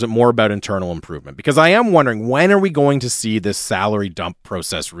roster, or is it more about internal improvement? Because I am wondering, when are we going to see this salary dump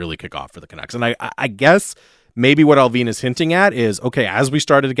process really kick off for the Canucks? And I guess maybe what Allvin is hinting at is, okay, as we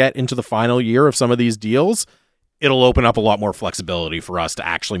started to get into the final year of some of these deals, it'll open up a lot more flexibility for us to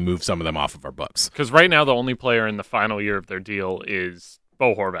actually move some of them off of our books. Because right now, the only player in the final year of their deal is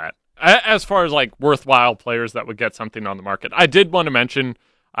Bo Horvat. As far as like worthwhile players that would get something on the market, I did want to mention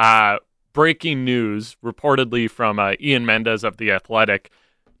breaking news, reportedly from Ian Mendez of The Athletic.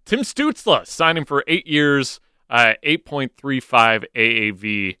 Tim Stützle signing for 8 years, 8.35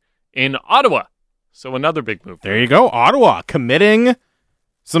 AAV in Ottawa. So another big move. There you go. Ottawa committing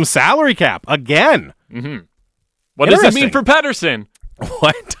some salary cap again. Mm-hmm. What does it mean for Pettersson?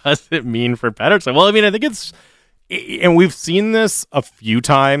 What does it mean for Pettersson? Well, I mean, I think and we've seen this a few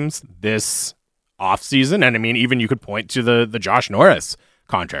times this offseason, and I mean, even you could point to the Josh Norris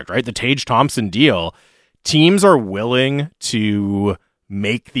contract, right? The Tage Thompson deal. Teams are willing to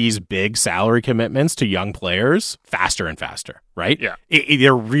make these big salary commitments to young players faster and faster, right? Yeah.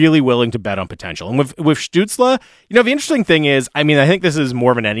 They're really willing to bet on potential. And with Stützle, the interesting thing is, I mean, I think this is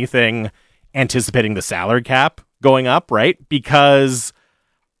more than anything anticipating the salary cap going up, right? Because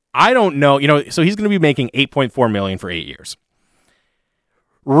I don't know, so he's going to be making $8.4 million for 8 years.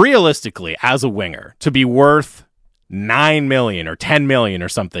 Realistically, as a winger, to be worth $9 million or $10 million or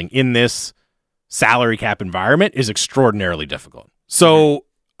something in this salary cap environment is extraordinarily difficult. So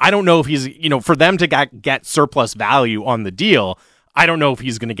I don't know if he's, for them to get surplus value on the deal, I don't know if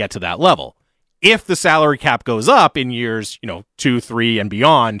he's going to get to that level. If the salary cap goes up in years, 2, 3, and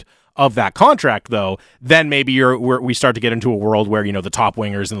beyond of that contract, though, then maybe we start to get into a world where, the top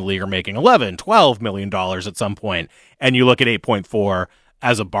wingers in the league are making $11, $12 million at some point, and you look at 8.4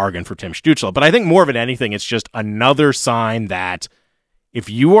 as a bargain for Tim Stützle. But I think more than anything, it's just another sign that if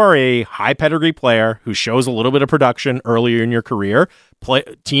you are a high pedigree player who shows a little bit of production earlier in your career,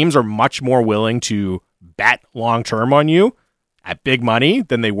 teams are much more willing to bet long-term on you at big money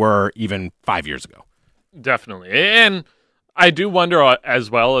than they were even 5 years ago. Definitely. And I do wonder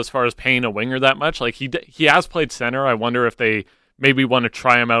as well, as far as paying a winger that much, like he has played center. I wonder if they maybe want to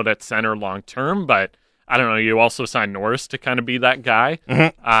try him out at center long-term, but I don't know. You also signed Norris to kind of be that guy.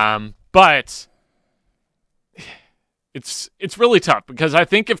 Mm-hmm. But it's really tough because I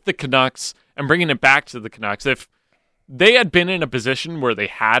think if the Canucks, and bringing it back to the Canucks, if they had been in a position where they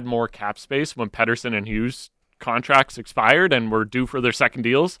had more cap space when Pettersson and Hughes contracts expired and were due for their second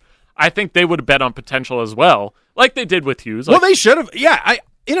deals, I think they would have bet on potential as well, like they did with Hughes. Well, they should have. Yeah,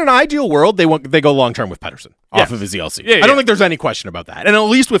 in an ideal world, they go long term with Pettersson off of his ELC. Yeah, I don't think there's any question about that. And at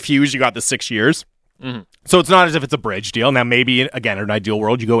least with Hughes, you got the 6 years. Mm-hmm. So it's not as if it's a bridge deal. Now, maybe, again, in an ideal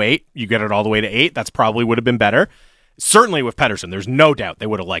world, you go 8, you get it all the way to 8. That's probably would have been better. Certainly with Pettersson, there's no doubt they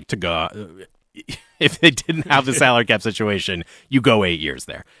would have liked to go, if they didn't have the salary cap situation, you go 8 years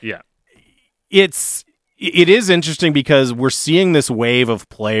there. Yeah. It is interesting because we're seeing this wave of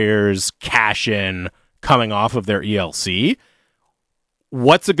players cash in coming off of their ELC.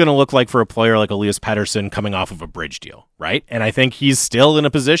 What's it going to look like for a player like Elias Pettersson coming off of a bridge deal, right? And I think he's still in a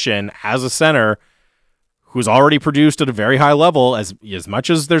position as a center who's already produced at a very high level, as much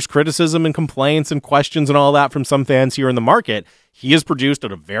as there's criticism and complaints and questions and all that from some fans here in the market, he has produced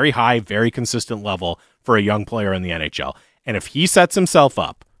at a very high, very consistent level for a young player in the NHL. And if he sets himself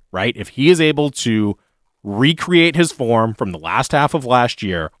up, right, if he is able to recreate his form from the last half of last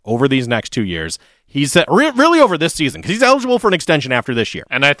year over these next 2 years, he's really over this season because he's eligible for an extension after this year.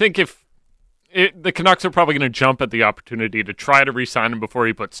 And I think the Canucks are probably going to jump at the opportunity to try to re-sign him before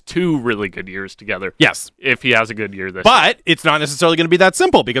he puts 2 really good years together. Yes. If he has a good year this year. But it's not necessarily going to be that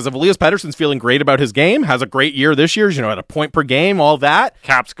simple because if Elias Pettersson's feeling great about his game, has a great year this year, at a point per game, all that.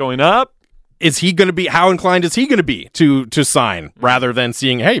 Cap's going up. Is he going to be, how inclined is he going to be to sign rather than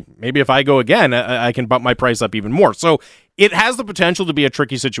seeing, hey, maybe if I go again, I can bump my price up even more. So it has the potential to be a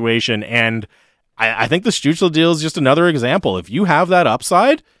tricky situation. And I think the Stützle deal is just another example. If you have that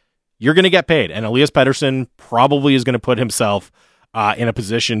upside, you're going to get paid. And Elias Pettersson probably is going to put himself in a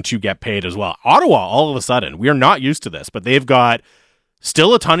position to get paid as well. Ottawa, all of a sudden, we are not used to this, but they've got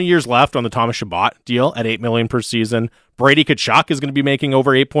still a ton of years left on the Thomas Chabot deal at $8 million per season. Brady Tkachuk is going to be making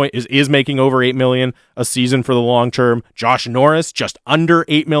over is making over $8 million a season for the long term. Josh Norris just under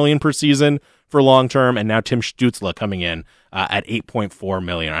 $8 million per season for long term, and now Tim Stützle coming in at $8.4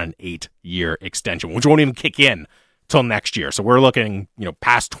 million on an 8-year extension, which won't even kick in till next year. So we're looking,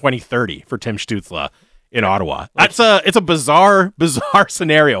 past 2030 for Tim Stützle in Ottawa. It's a bizarre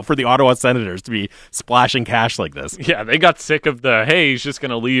scenario for the Ottawa Senators to be splashing cash like this. Yeah, they got sick of the, hey, he's just going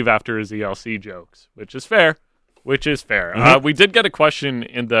to leave after his ELC jokes, which is fair. Mm-hmm. We did get a question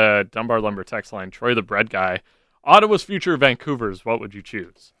in the Dunbar Lumber text line. Troy the Bread Guy. Ottawa's future, Vancouver's, what would you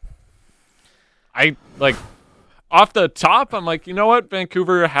choose? Off the top, I'm like, you know what?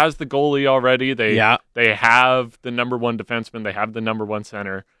 Vancouver has the goalie already. They have the number one defenseman. They have the number one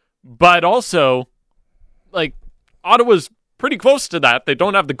center. But also, Ottawa's pretty close to that. They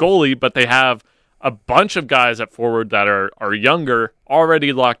don't have the goalie, but they have a bunch of guys at forward that are younger,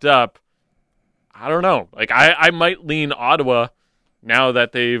 already locked up. I don't know. I might lean Ottawa now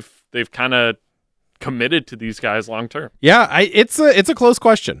that they've kind of committed to these guys long term. Yeah, it's a close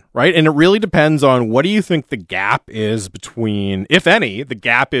question, right? And it really depends on what do you think the gap is between, if any, the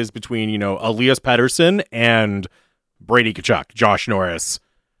gap is between, Elias Pettersson and Brady Tkachuk, Josh Norris,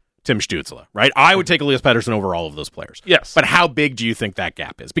 Tim Stützle, right? I would take Elias Pettersson over all of those players. Yes. But how big do you think that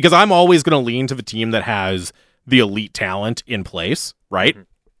gap is? Because I'm always going to lean to the team that has the elite talent in place, right? Mm-hmm.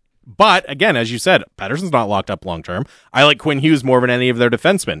 But again, as you said, Pettersson's not locked up long term. I like Quinn Hughes more than any of their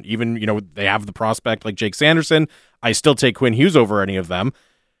defensemen. Even, they have the prospect like Jake Sanderson. I still take Quinn Hughes over any of them.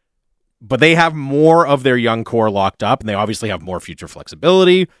 But they have more of their young core locked up, and they obviously have more future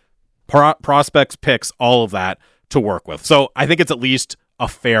flexibility, prospects, picks, all of that to work with. So I think it's at least a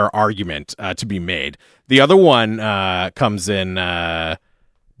fair argument to be made. The other one comes in.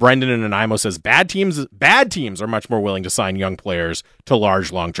 Brendan in Nanaimo says bad teams are much more willing to sign young players to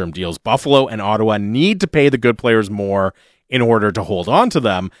large long-term deals. Buffalo and Ottawa need to pay the good players more in order to hold on to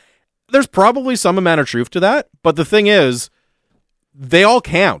them. There's probably some amount of truth to that, but the thing is, they all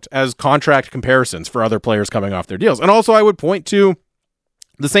count as contract comparisons for other players coming off their deals. And also I would point to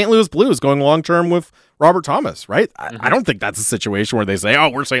the St. Louis Blues going long-term with Robert Thomas, right? I don't think that's a situation where they say, oh,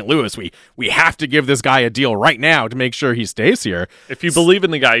 we're St. Louis. We have to give this guy a deal right now to make sure he stays here. If you believe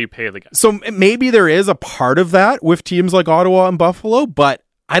in the guy, you pay the guy. So maybe there is a part of that with teams like Ottawa and Buffalo, but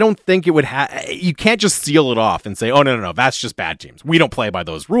I don't think it would you can't just seal it off and say, oh, no, that's just bad teams. We don't play by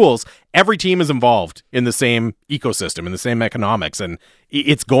those rules. Every team is involved in the same ecosystem, in the same economics, and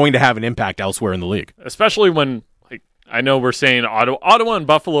it's going to have an impact elsewhere in the league. Especially when, I know we're saying Ottawa and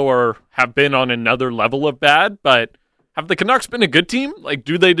Buffalo have been on another level of bad, but have the Canucks been a good team?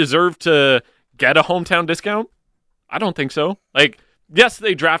 Do they deserve to get a hometown discount? I don't think so. Yes,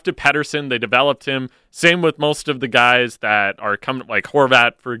 they drafted Pettersson, they developed him. Same with most of the guys that are coming, like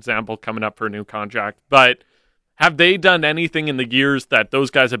Horvat, for example, coming up for a new contract. But have they done anything in the years that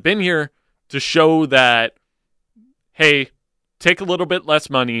those guys have been here to show that, hey, take a little bit less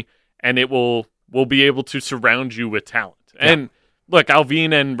money and we'll be able to surround you with talent. And look,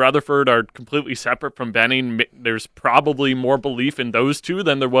 Alvin and Rutherford are completely separate from Benning. There's probably more belief in those two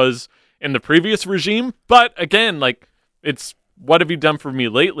than there was in the previous regime. But again, it's what have you done for me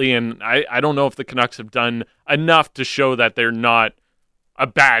lately? And I don't know if the Canucks have done enough to show that they're not a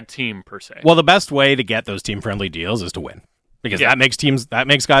bad team per se. Well, the best way to get those team-friendly deals is to win. Because that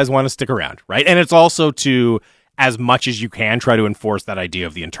makes guys want to stick around, right? And it's also to, as much as you can, try to enforce that idea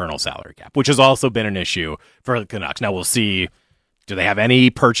of the internal salary cap, which has also been an issue for the Canucks. Now we'll see, do they have any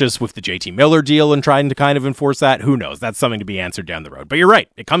purchase with the JT Miller deal and trying to kind of enforce that? Who knows? That's something to be answered down the road. But you're right.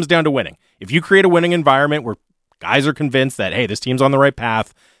 It comes down to winning. If you create a winning environment where guys are convinced that, hey, this team's on the right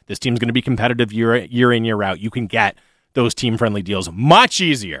path, this team's going to be competitive year in, year out, you can get those team-friendly deals much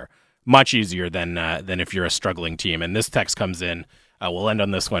easier than if you're a struggling team. And this text comes in. We'll end on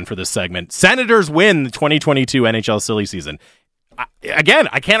this one for this segment. Senators win the 2022 NHL silly season.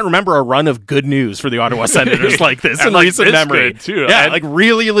 I can't remember a run of good news for the Ottawa Senators like this in recent memory. Too. Yeah,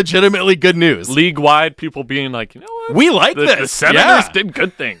 really legitimately good news. League-wide, people being like, you know what? We like this. The Senators did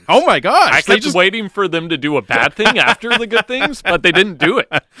good things. Oh my gosh. I kept waiting for them to do a bad thing after the good things, but they didn't do it.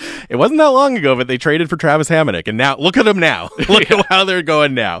 It wasn't that long ago, but they traded for Travis Hamonic, and now, look at them now. Look at how they're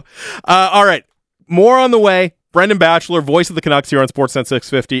going now. All right, more on the way. Brendan Batchelor, voice of the Canucks here on Sportsnet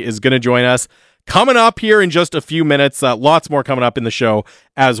 650, is going to join us. Coming up here in just a few minutes, lots more coming up in the show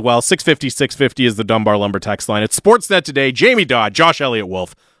as well. 650 is the Dunbar Lumber text line. It's Sportsnet today. Jamie Dodd, Josh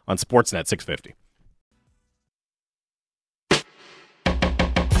Elliott-Wolf on Sportsnet 650.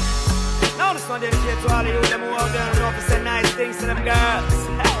 Now this one dedicated to all of you them who out there and offer say nice things to them girls.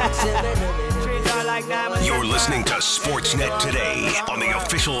 Treat her like diamonds. You're listening to Sportsnet today on the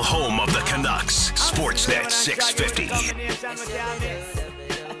official home of the Canucks, Sportsnet 650.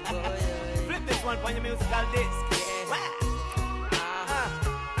 Flip this one on your musical disc.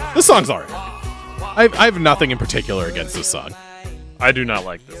 This song's all right. I have nothing in particular against this song. I do not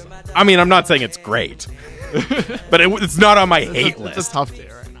like this song. I mean, I'm not saying it's great, but it's not on my hate list. It's a tough day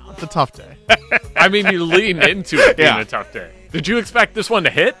right now. It's a tough day. I mean, you lean into it being a tough day. Did you expect this one to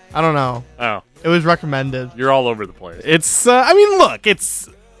hit? I don't know. Oh, It was recommended. you're all over the place. It's I mean, look, it's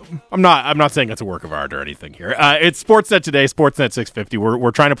I'm not saying it's a work of art or anything here. It's Sportsnet today, Sportsnet 650.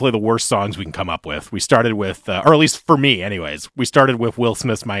 We're trying to play the worst songs we can come up with. We started with or at least for me anyways. We started with Will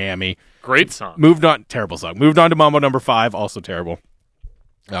Smith's Miami. Great song. Terrible song. Moved on to Mambo number 5, also terrible.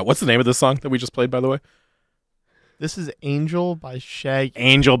 What's the name of this song that we just played, by the way? This is Angel by Shaggy.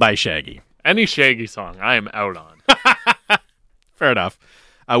 Angel by Shaggy. Any Shaggy song, I am out on. Fair enough.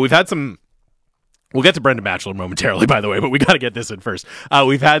 We've had some. We'll get to Brendan Batchelor momentarily, by the way, but we got to get this in first.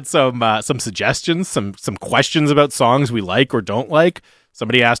 We've had some suggestions, some questions about songs we like or don't like.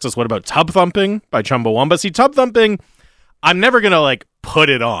 Somebody asked us, what about Tub Thumping by Chumbawamba? See, Tub Thumping, I'm never going to like put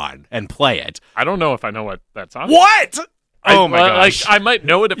it on and play it. I don't know if I know what that song is. What? Oh my gosh. Like, I might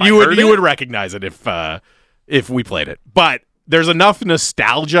know it if you would recognize it if we played it. But there's enough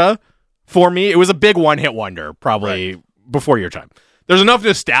nostalgia for me. It was a big one-hit wonder, probably before your time. There's enough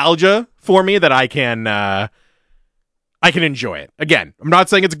nostalgia for me that I can enjoy it. Again, I'm not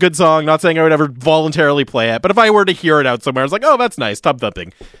saying it's a good song, not saying I would ever voluntarily play it, but if I were to hear it out somewhere, I was like, oh, that's nice, Tub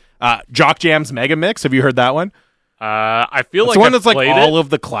Thumping. Jock Jam's Mega Mix, have you heard that one? I feel it's like one that's like all it.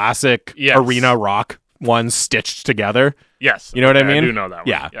 of the classic arena rock ones stitched together. Yes. You know what I mean? I do know that one.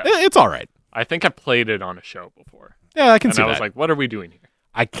 Yeah. It's all right. I think I played it on a show before. Yeah, I can see that. And I was like, what are we doing here?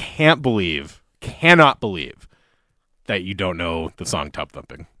 I cannot believe that you don't know the song Tub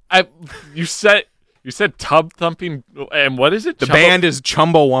Thumping. You said Tub Thumping, and what is it? The band is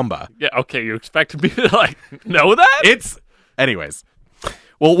Chumbawamba. Yeah, okay, you expected me to like know that? Anyways.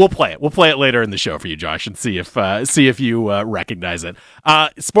 We'll play it. We'll play it later in the show for you, Josh, and see if you recognize it.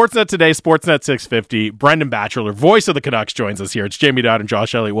 Sportsnet today, Sportsnet 650. Brendan Batchelor, voice of the Canucks, joins us here. It's Jamie Dodd and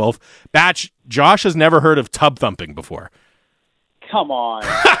Josh Elliott Wolf. Josh has never heard of Tub Thumping before. Come on,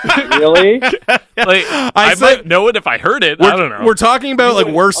 really? I might know it if I heard it. I don't know. We're talking about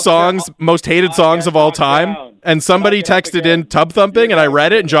like worst songs, most hated songs of all time, and somebody texted in Tub Thumping, and I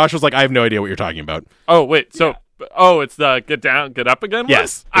read it, and Josh was like, I have no idea what you're talking about. Oh wait, so. Oh, it's the Get Down, Get Up Again one?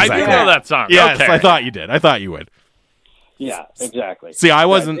 Yes, exactly. I do know that song. Yes, okay. I thought you did. I thought you would. Yeah, exactly. See, I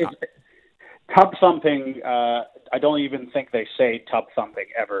wasn't... Tub Thumping, I don't even think they say Tub Thumping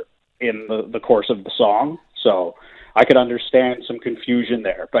ever in the course of the song, so I could understand some confusion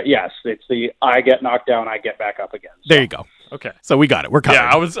there. But yes, it's the I get knocked down, I get back up again. So. There you go. Okay. So we got it. We're covered.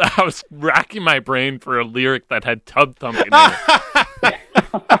 Yeah, I was racking my brain for a lyric that had Tub Thumping in it.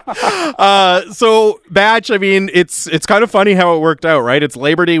 So Batch, I mean, it's kind of funny how it worked out, right? It's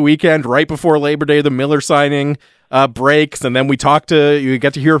Labor Day weekend, right before Labor Day, the Miller signing breaks, and then you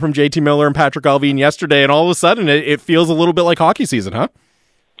get to hear from JT Miller and Patrick Allvin yesterday, and all of a sudden it feels a little bit like hockey season, huh?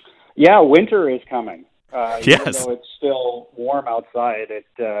 Yeah, winter is coming. Yes. Even though it's still warm outside,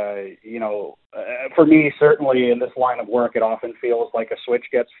 for me, certainly in this line of work, it often feels like a switch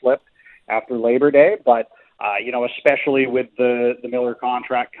gets flipped after Labor Day, but especially with the Miller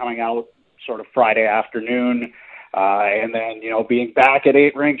contract coming out sort of Friday afternoon, and then, being back at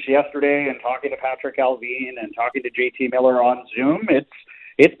 8 Rinks yesterday and talking to Patrick Allvin and talking to JT Miller on Zoom,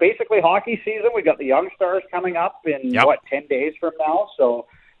 it's basically hockey season. We got the Young Stars coming up in 10 days from now, so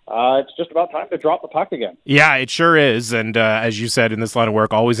it's just about time to drop the puck again. Yeah, it sure is, and as you said, in this line of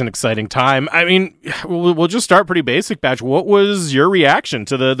work, always an exciting time. I mean, we'll just start pretty basic, Batch. What was your reaction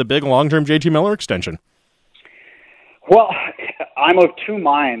to the big long-term JT Miller extension? Well, I'm of two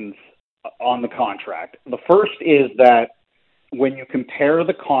minds on the contract. The first is that when you compare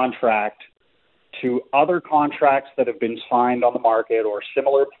the contract to other contracts that have been signed on the market or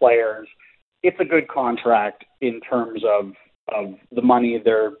similar players, it's a good contract in terms of the money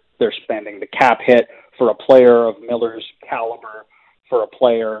they're spending, the cap hit for a player of Miller's caliber, for a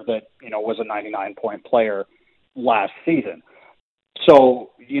player that, was a 99-point player last season.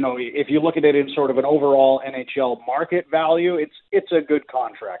 So, if you look at it in sort of an overall NHL market value, it's a good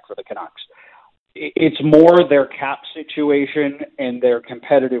contract for the Canucks. It's more their cap situation and their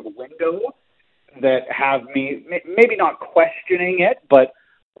competitive window that have me maybe not questioning it, but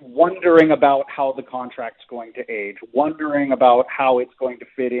wondering about how the contract's going to age, wondering about how it's going to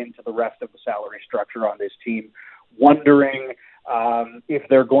fit into the rest of the salary structure on this team, wondering if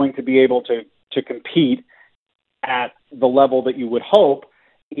they're going to be able to compete at the level that you would hope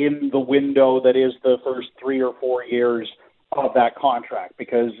in the window that is the first 3 or 4 years of that contract.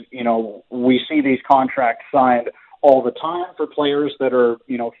 Because, we see these contracts signed all the time for players that are,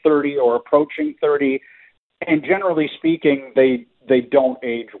 30 or approaching 30. And generally speaking, they don't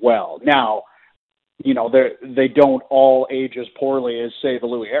age well. Now, they don't all age as poorly as, say, the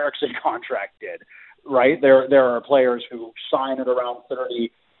Louis Eriksson contract did, right? There are players who sign at around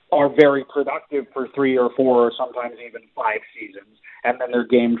 30, are very productive for 3 or 4 or sometimes even 5 seasons, and then their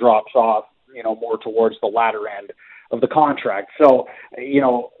game drops off, more towards the latter end of the contract. So,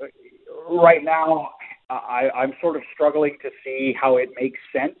 right now, I'm sort of struggling to see how it makes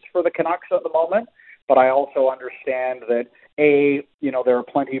sense for the Canucks at the moment, but I also understand that, there are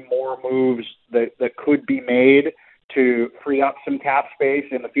plenty more moves that could be made to free up some cap space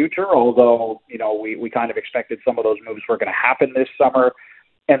in the future, although, we kind of expected some of those moves were going to happen this summer,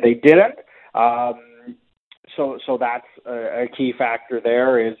 and they didn't. So that's a key factor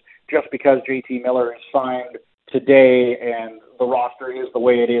there, is just because JT Miller is signed today and the roster is the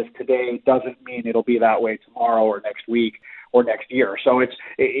way it is today doesn't mean it'll be that way tomorrow or next week or next year. So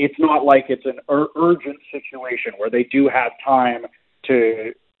it's not like it's an urgent situation where they do have time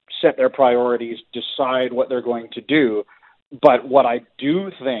to set their priorities, decide what they're going to do. But what I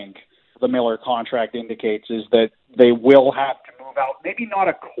do think the Miller contract indicates is that they will have to move out, maybe not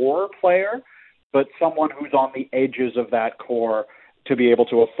a core player, but someone who's on the edges of that core to be able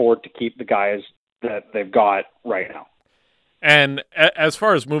to afford to keep the guys that they've got right now. And as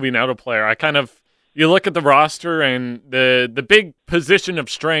far as moving out a player, you look at the roster, and the big position of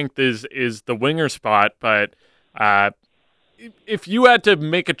strength is the winger spot. But if you had to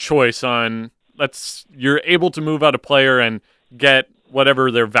make a choice on, you're able to move out a player and get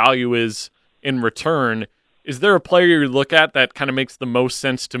whatever their value is in return, is there a player you look at that kind of makes the most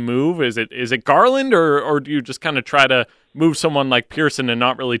sense to move? Is it Garland, or do you just kind of try to move someone like Pearson and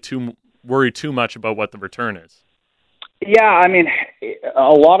not really worry too much about what the return is? Yeah, I mean,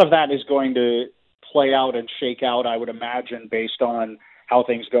 a lot of that is going to play out and shake out, I would imagine, based on how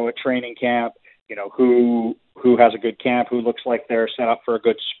things go at training camp, who has a good camp, who looks like they're set up for a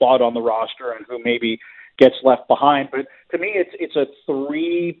good spot on the roster, and who maybe gets left behind. But to me, it's a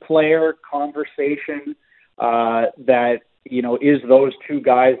 3-player conversation that, is those two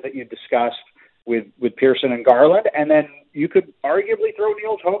guys that you discussed with Pearson and Garland. And then you could arguably throw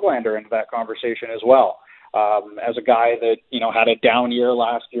Niels Höglander into that conversation as well. As a guy that, had a down year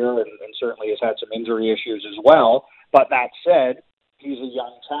last year and certainly has had some injury issues as well. But that said, he's a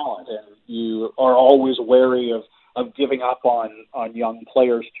young talent, and you are always wary of giving up on young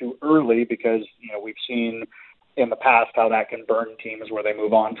players too early because, we've seen in the past how that can burn teams where they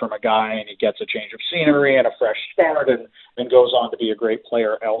move on from a guy and he gets a change of scenery and a fresh start and goes on to be a great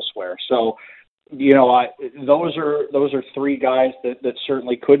player elsewhere. So, those are 3 guys that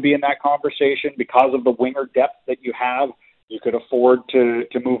certainly could be in that conversation because of the winger depth that you have. You could afford to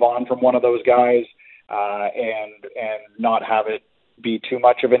move on from one of those guys and not have it be too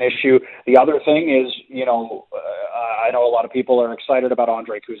much of an issue. The other thing is, I know a lot of people are excited about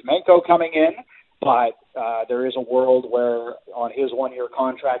Andrei Kuzmenko coming in, but there is a world where on his 1-year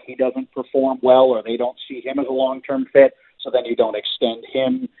contract he doesn't perform well or they don't see him as a long-term fit, so then you don't extend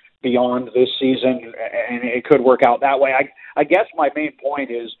him beyond this season, and it could work out that way. I guess my main point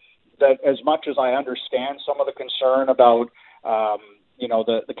is that as much as I understand some of the concern about,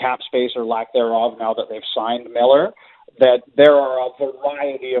 the cap space or lack thereof now that they've signed Miller, that there are a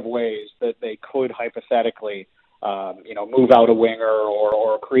variety of ways that they could hypothetically, move out a winger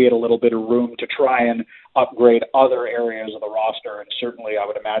or create a little bit of room to try and upgrade other areas of the roster. And certainly I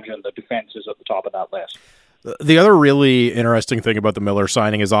would imagine the defense is at the top of that list. The other really interesting thing about the Miller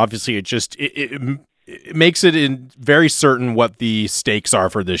signing is obviously it makes it very certain what the stakes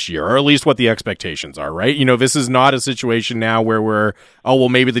are for this year, or at least what the expectations are, right? This is not a situation now where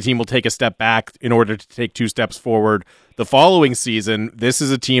maybe the team will take a step back in order to take 2 steps forward the following season. This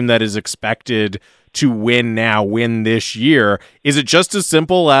is a team that is expected to win this year. Is it just as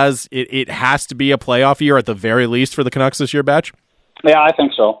simple as it has to be a playoff year at the very least for the Canucks this year, Batch? Yeah, I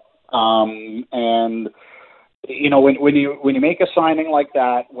think so. And when you make a signing like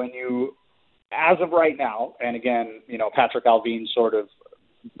that, as of right now, and again, Patrick Allvin sort of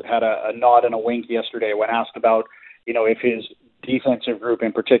had a nod and a wink yesterday when asked about, if his defensive group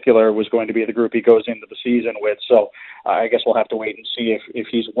in particular was going to be the group he goes into the season with. So I guess we'll have to wait and see if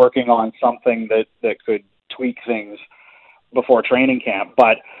he's working on something that could tweak things before training camp.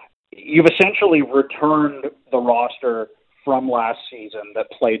 But you've essentially returned the roster from last season that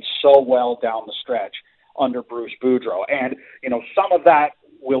played so well down the stretch under Bruce Boudreau. And, some of that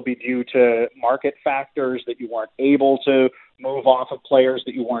will be due to market factors that you weren't able to move off of players,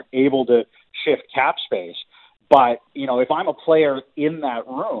 that you weren't able to shift cap space. But, if I'm a player in that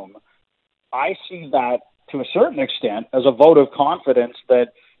room, I see that to a certain extent as a vote of confidence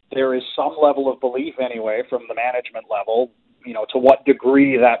that there is some level of belief anyway from the management level, to what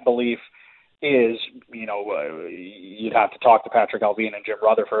degree that belief is, you'd have to talk to Patrick Allvin and Jim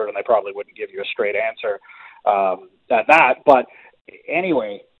Rutherford, and they probably wouldn't give you a straight answer at that. But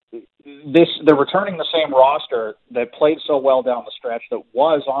anyway, they're returning the same roster that played so well down the stretch, that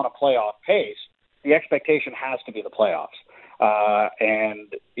was on a playoff pace. The expectation has to be the playoffs.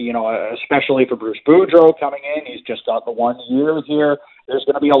 And, especially for Bruce Boudreau coming in, he's just got the 1 year here. There's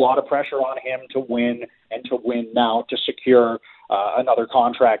going to be a lot of pressure on him to win, and to win now, to secure another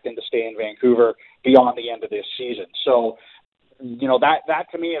contract and to stay in Vancouver beyond the end of this season. So, that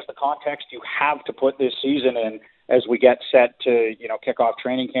to me is the context you have to put this season in as we get set to, kick off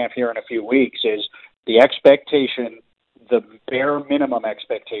training camp here in a few weeks. Is the expectation, the bare minimum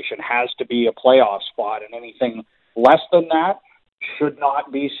expectation has to be a playoff spot, and anything less than that should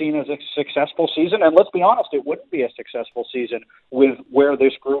not be seen as a successful season. And let's be honest, it wouldn't be a successful season with where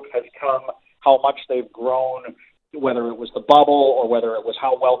this group has come, how much they've grown, whether it was the bubble or whether it was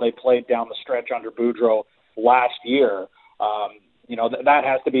how well they played down the stretch under Boudreau last year. That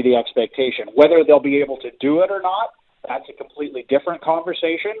has to be the expectation. Whether they'll be able to do it or not, that's a completely different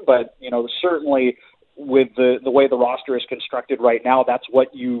conversation. But, certainly with the way the roster is constructed right now, that's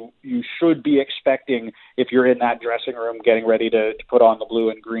what you should be expecting if you're in that dressing room getting ready to put on the blue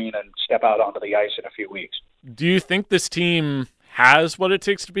and green and step out onto the ice in a few weeks. Do you think this team has what it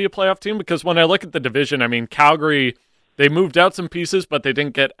takes to be a playoff team? Because when I look at the division, I mean, Calgary, they moved out some pieces, but they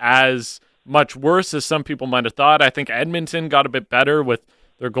didn't get as much worse as some people might have thought. I think Edmonton got a bit better with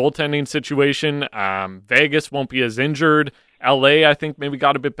their goaltending situation. Vegas won't be as injured. LA, I think, maybe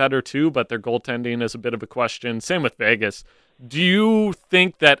got a bit better too, but their goaltending is a bit of a question. Same with Vegas. Do you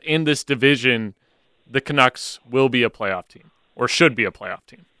think that in this division, the Canucks will be a playoff team or should be a playoff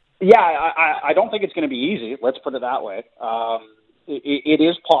team? Yeah, I don't think it's going to be easy. Let's put it that way. It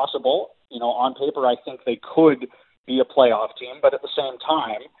is possible. On paper, I think they could be a playoff team, but at the same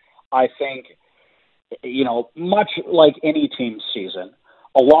time, I think, much like any team's season,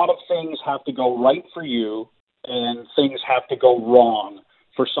 a lot of things have to go right for you and things have to go wrong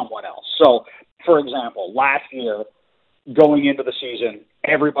for someone else. So, for example, last year, going into the season,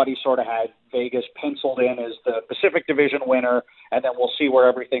 everybody sort of had Vegas penciled in as the Pacific Division winner, and then we'll see where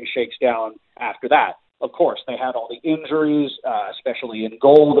everything shakes down after that. Of course, they had all the injuries, especially in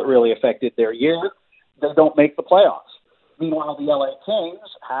goal, that really affected their year. They don't make the playoffs. Meanwhile, the LA Kings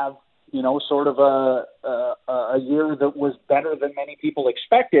have, sort of a year that was better than many people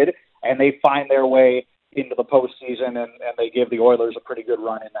expected, and they find their way into the postseason, and they give the Oilers a pretty good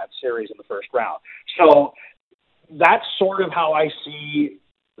run in that series in the first round. So that's sort of how I see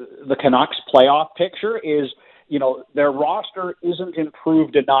the Canucks playoff picture is, their roster isn't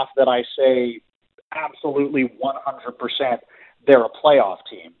improved enough that I say absolutely 100% they're a playoff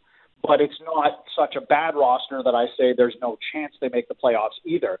team. But it's not such a bad roster that I say there's no chance they make the playoffs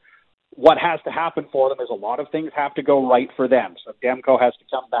either. What has to happen for them is a lot of things have to go right for them. So Demko has to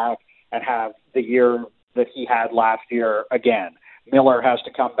come back and have the year that he had last year again. Miller has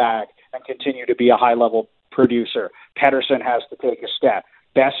to come back and continue to be a high-level producer. Pettersson has to take a step.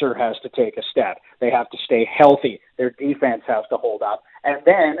 Besser has to take a step. They have to stay healthy. Their defense has to hold up. And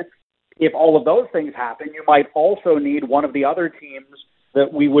then, if all of those things happen, you might also need one of the other teams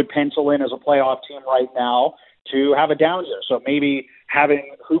that we would pencil in as a playoff team right now to have a down year. So maybe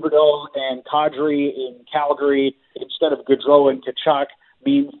having Huberdeau and Kadri in Calgary instead of Gaudreau and Tkachuk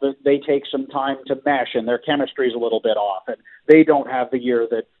means that they take some time to mesh and their chemistry is a little bit off and they don't have the year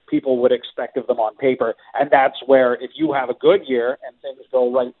that people would expect of them on paper. And that's where if you have a good year and things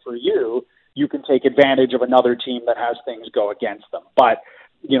go right for you, you can take advantage of another team that has things go against them. But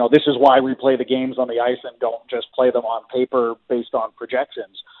this is why we play the games on the ice and don't just play them on paper based on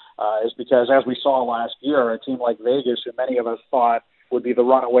projections, is because as we saw last year, a team like Vegas, who many of us thought would be the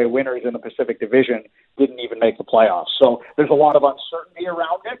runaway winners in the Pacific Division, didn't even make the playoffs. So there's a lot of uncertainty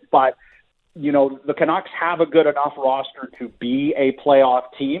around it, but the Canucks have a good enough roster to be a playoff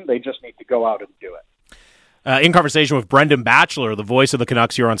team. They just need to go out and do it. In conversation with Brendan Batchelor, the voice of the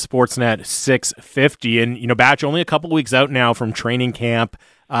Canucks here on Sportsnet 650. And, Batch, only a couple weeks out now from training camp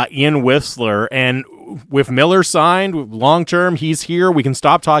in Whistler. And with Miller signed long-term, he's here. We can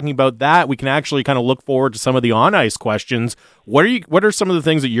stop talking about that. We can actually kind of look forward to some of the on-ice questions. What are some of the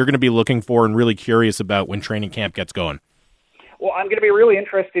things that you're going to be looking for and really curious about when training camp gets going? Well, I'm going to be really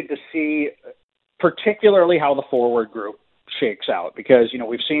interested to see particularly how the forward group shakes out because,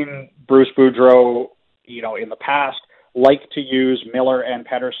 we've seen Bruce Boudreau in the past, like to use Miller and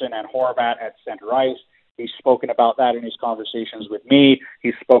Pettersson and Horvat at center ice. He's spoken about that in his conversations with me.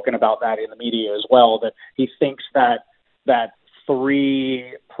 He's spoken about that in the media as well, that he thinks that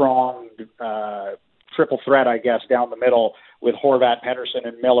three-pronged triple threat, I guess, down the middle with Horvat, Pettersson,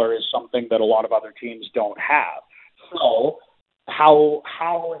 and Miller is something that a lot of other teams don't have. So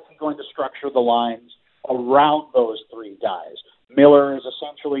how is he going to structure the lines around those three guys? Miller is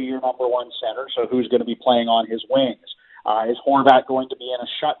essentially your number one center, so who's going to be playing on his wings? Is Horvat going to be in a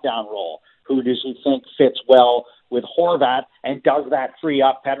shutdown role? Who does he think fits well with Horvat? And does that free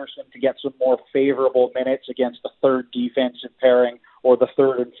up Pettersson to get some more favorable minutes against the third defensive pairing or the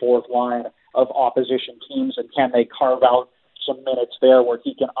third and fourth line of opposition teams? And can they carve out some minutes there where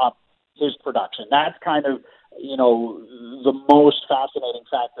he can up his production? That's kind of the most fascinating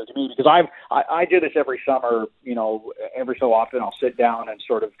factor to me because I do this every summer. Every so often I'll sit down and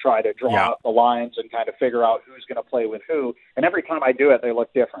sort of try to draw out the lines and kind of figure out who's going to play with who. And every time I do it, they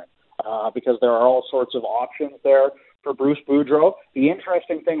look different because there are all sorts of options there for Bruce Boudreau. The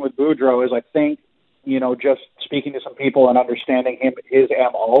interesting thing with Boudreau is I think, just speaking to some people and understanding his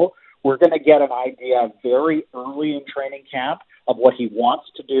MO, we're going to get an idea very early in training camp of what he wants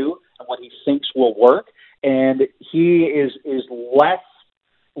to do and what he thinks will work. And he is less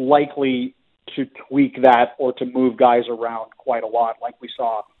likely to tweak that or to move guys around quite a lot, like we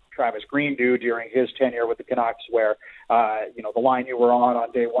saw Travis Green do during his tenure with the Canucks, where the line you were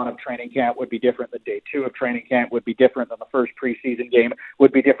on day one of training camp would be different than day two of training camp, would be different than the first preseason game,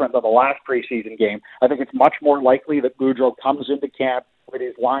 would be different than the last preseason game. I think it's much more likely that Boudreau comes into camp with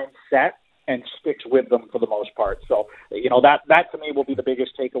his line set and sticks with them for the most part. So, that to me will be the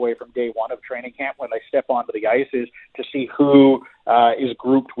biggest takeaway from day one of training camp when they step onto the ice, is to see who is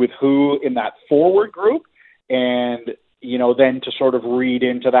grouped with who in that forward group, and then to sort of read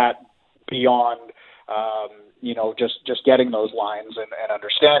into that beyond, just getting those lines and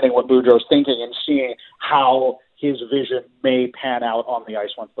understanding what Boudreau's thinking and seeing how his vision may pan out on the ice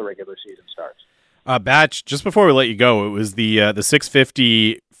once the regular season starts. Batch, just before we let you go, it was the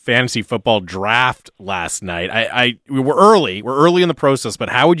 650 fantasy football draft last night. We were early. We're early in the process, but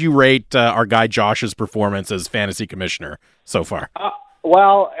how would you rate our guy Josh's performance as fantasy commissioner so far?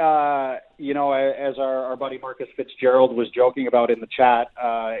 As our buddy Marcus Fitzgerald was joking about in the chat,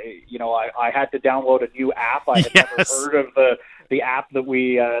 I had to download a new app. I had never heard of the app that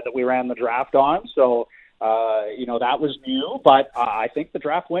we ran the draft on. So, that was new, but I think the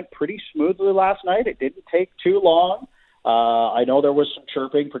draft went pretty smoothly last night. It didn't take too long. I know there was some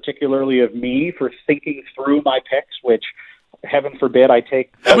chirping, particularly of me, for thinking through my picks, which, heaven forbid, I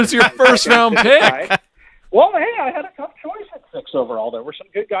take. That was your first round pick. Well, hey, I had a tough choice at 6 overall. There were some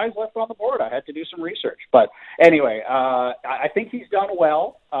good guys left on the board. I had to do some research. But anyway, I think he's done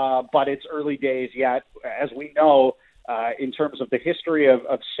well, but it's early days yet. As we know, in terms of the history of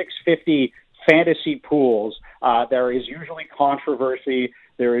 650 fantasy pools, there is usually controversy.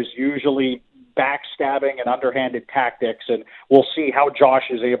 There is usually backstabbing and underhanded tactics, and we'll see how Josh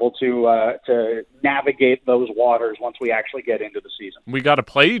is able to navigate those waters once we actually get into the season. We got to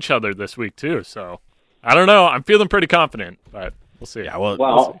play each other this week, too, so I don't know. I'm feeling pretty confident, but we'll see. Yeah,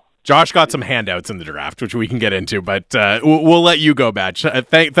 we'll see. Josh got some handouts in the draft, which we can get into, but we'll let you go, Batch.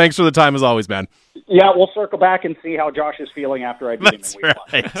 Thanks for the time, as always, man. Yeah, we'll circle back and see how Josh is feeling after I beat him in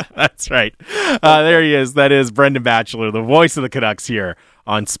week 1. That's right. There he is. That is Brendan Batchelor, the voice of the Canucks here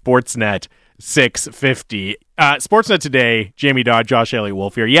on Sportsnet 650. Sportsnet today, Jamie Dodd, Josh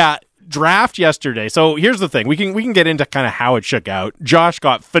Elliott-Wolf here. Yeah, draft yesterday. So here's the thing. We can get into kind of how it shook out. Josh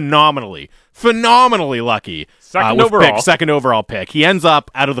got phenomenally lucky. Second overall pick. He ends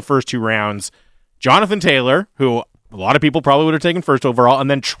up out of the first 2 rounds. Jonathan Taylor, who a lot of people probably would have taken first overall, and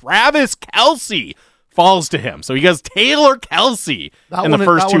then Travis Kelce falls to him. So he goes Taylor Kelce in the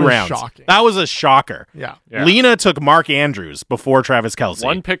first 2 rounds. Shocking. That was a shocker. Yeah. Lena took Mark Andrews before Travis Kelce.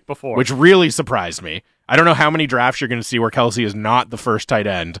 1 pick before. Which really surprised me. I don't know how many drafts you're going to see where Kelce is not the first tight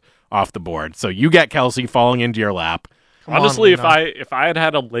end off the board. So you get Kelce falling into your lap. Honestly, if I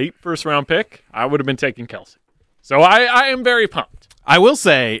had a late first round pick, I would have been taking Kelce. So I am very pumped. I will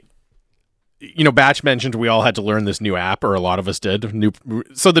say, Batch mentioned we all had to learn this new app, or a lot of us did.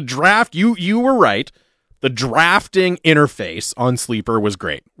 So the draft, you were right. The drafting interface on Sleeper was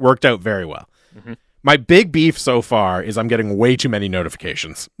great. Worked out very well. Mm-hmm. My big beef so far is I'm getting way too many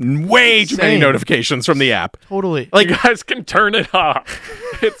notifications. Way too many notifications from the app. Totally. Like, you guys can turn it off.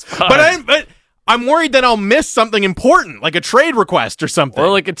 It's fine. But I'm worried that I'll miss something important, like a trade request or something. Or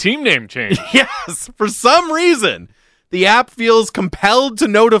like a team name change. Yes. For some reason, the app feels compelled to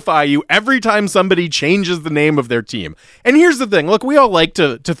notify you every time somebody changes the name of their team. And here's the thing. Look, we all like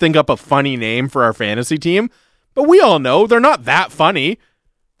to think up a funny name for our fantasy team, but we all know they're not that funny.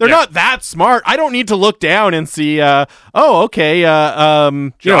 They're not that smart. I don't need to look down and see, okay.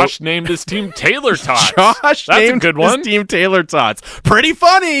 Josh named his team Taylor Tots. Josh That's named a good one. his team Taylor Tots. Pretty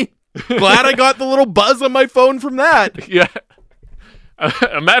funny. Glad I got the little buzz on my phone from that. Yeah.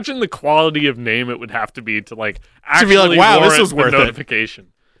 Imagine the quality of name it would have to be to actually to be like, wow, this was worth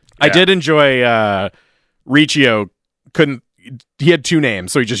notification. I did enjoy Riccio he had 2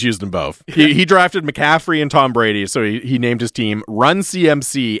 names, so he just used them both. He drafted McCaffrey and Tom Brady, so he named his team Run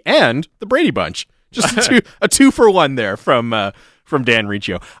CMC and the Brady Bunch. Just a 2-for-1 there from Dan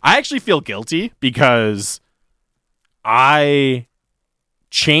Riccio. I actually feel guilty because I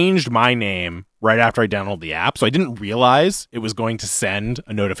changed my name right after I downloaded the app, so I didn't realize it was going to send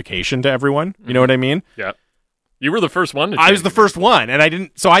a notification to everyone. You know what I mean? Yeah. You were the first one. I was the first one, and I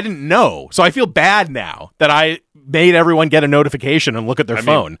didn't know. So I feel bad now that I made everyone get a notification and look at their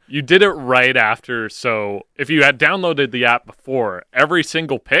phone. You did it right after. So if you had downloaded the app before, every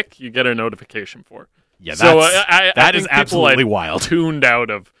single pick you get a notification for. Yeah, so that is absolutely wild. Tuned out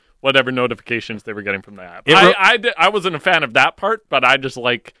of whatever notifications they were getting from the app. I wasn't a fan of that part, but I just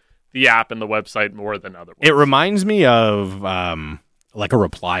like the app and the website more than other ones. It reminds me of like a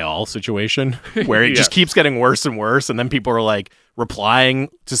reply all situation where it just keeps getting worse and worse, and then people are like replying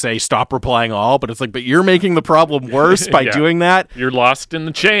to say stop replying all, but it's like, but you're making the problem worse by doing that. You're lost in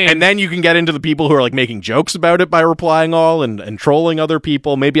the chain. And then you can get into the people who are like making jokes about it by replying all and trolling other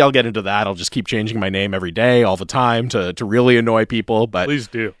people. Maybe I'll get into that. I'll just keep changing my name every day all the time to really annoy people. But please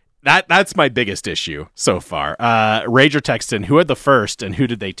do. That's my biggest issue so far. Rager texted in, who had the first and who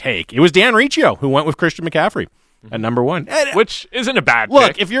did they take? It was Dan Riccio who went with Christian McCaffrey at number 1. Which isn't a bad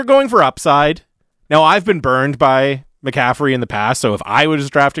look, pick. if you're going for upside, now I've been burned by McCaffrey in the past, so if I was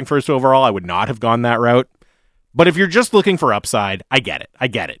drafting first overall, I would not have gone that route. But if you're just looking for upside, I get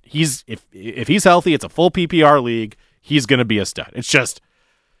it. He's if he's healthy, it's a full PPR league, he's going to be a stud. It's just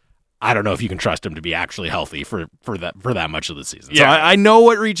I don't know if you can trust him to be actually healthy for that much of the season. Yeah. So I know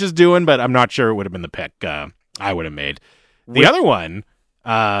what Reach is doing, but I'm not sure it would have been the pick I would have made. The other one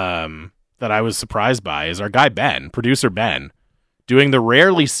that I was surprised by is our guy producer Ben, doing the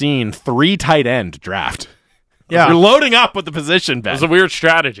rarely seen 3 tight end draft. Yeah, you're loading up with the position, Ben. It's a weird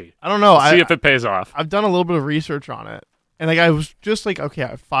strategy. I don't know. See if it pays off. I've done a little bit of research on it, and like I was just like, okay, I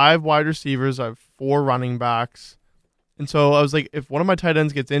have 5 wide receivers, I have 4 running backs, and so I was like, if one of my tight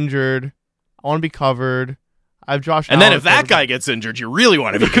ends gets injured, I want to be covered. I have Josh, and then if that guy gets injured, you really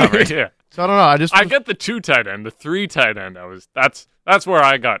want to be covered. Yeah. So I don't know. I get the 2 tight end, the 3 tight end. That's where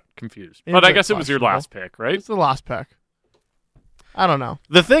I got confused. But I guess it was your last pick, right? It's the last pick. I don't know.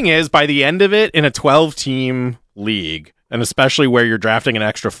 The thing is, by the end of it, in a 12-team league, and especially where you're drafting an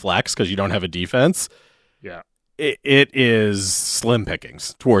extra flex because you don't have a defense, yeah, it is slim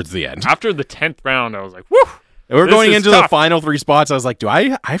pickings towards the end. After the 10th round, I was like, whew. We're going into the final 3 spots. I was like, do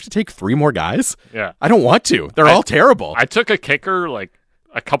I have to take 3 more guys? Yeah. I don't want to. They're all terrible. I took a kicker like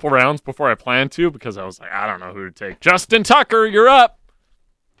a couple rounds before I planned to because I was like, I don't know who to take. Justin Tucker, you're up.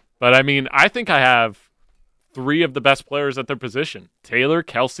 But I mean, I think I have 3 of the best players at their position. Taylor,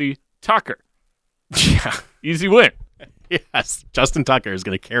 Kelsey, Tucker. Yeah. Easy win. Yes. Justin Tucker is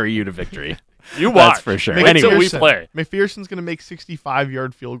going to carry you to victory. You watch. That's for sure. Until we play. McPherson's going to make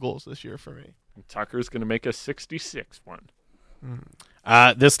 65-yard field goals this year for me. And Tucker's going to make a 66 one.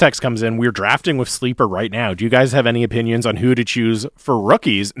 This text comes in. We're drafting with Sleeper right now. Do you guys have any opinions on who to choose for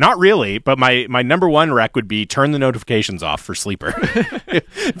rookies? Not really, but my number 1 rec would be turn the notifications off for Sleeper.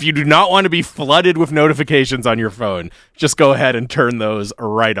 If you do not want to be flooded with notifications on your phone, just go ahead and turn those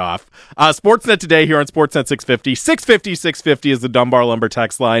right off. Sportsnet today here on Sportsnet 650. 650 is the Dunbar Lumber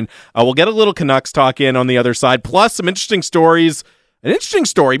text line. We'll get a little Canucks talk in on the other side, plus some interesting stories. An interesting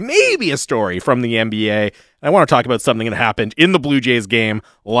story, maybe a story from the NBA. I want to talk about something that happened in the Blue Jays game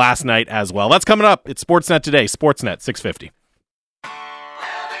last night as well. That's coming up. It's Sportsnet today, Sportsnet 650.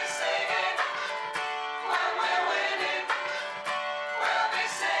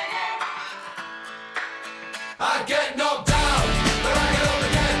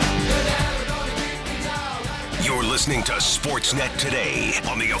 You're listening to Sportsnet today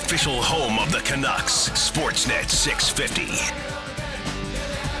on the official home of the Canucks, Sportsnet 650.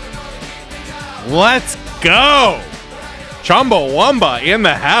 Let's go! Chumbawamba in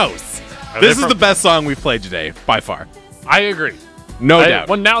the house. This is the best song we've played today, by far. I agree. No doubt.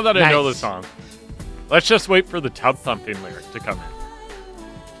 Well, now that I know the song, let's just wait for the tub thumping lyric to come in.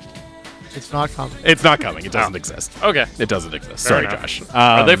 It's not coming. It's not coming. It doesn't exist. Okay. It doesn't exist. Fair Sorry, enough. Josh.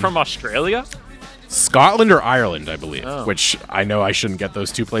 Are they from Australia? Scotland or Ireland, I believe, which I know I shouldn't get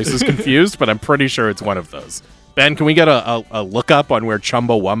those 2 places confused, but I'm pretty sure it's one of those. Ben, can we get a look up on where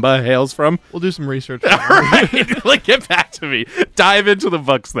Chumbawamba hails from? We'll do some research. All right, like, get back to me. Dive into the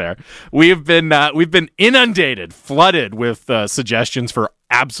books there. We've been inundated, flooded with suggestions for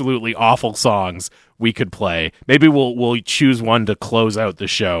absolutely awful songs we could play. Maybe we'll choose one to close out the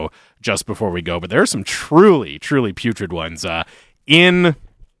show just before we go. But there are some truly, truly putrid ones in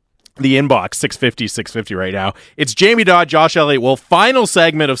the inbox. 650 right now. It's Jamie Dodd, Josh Elliott. Well, final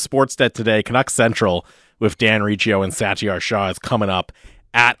segment of Sportsnet today, Canucks Central, with Dan Riccio and Satyar Shah is coming up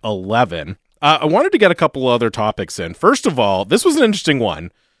at 11. I wanted to get a couple other topics in. First of all, this was an interesting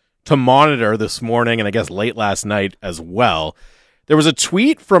one to monitor this morning and I guess late last night as well. There was a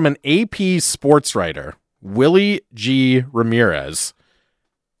tweet from an AP sports writer, Willie G. Ramirez,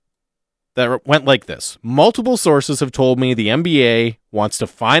 that went like this. Multiple sources have told me the NBA wants to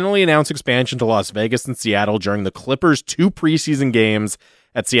finally announce expansion to Las Vegas and Seattle during the Clippers' 2 preseason games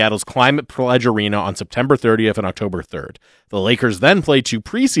at Seattle's Climate Pledge Arena on September 30th and October 3rd. The Lakers then play 2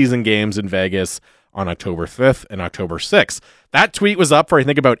 preseason games in Vegas on October 5th and October 6th. That tweet was up for, I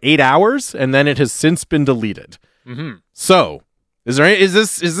think, about 8 hours, and then it has since been deleted. Mm-hmm. So, is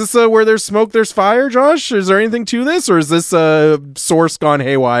this where there's smoke, there's fire, Josh? Is there anything to this, or is this a source gone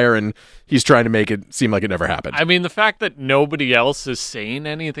haywire and he's trying to make it seem like it never happened? I mean, the fact that nobody else is saying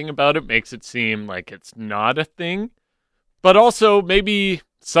anything about it makes it seem like it's not a thing. But also, maybe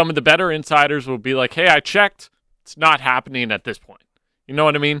some of the better insiders will be like, hey, I checked. It's not happening at this point. You know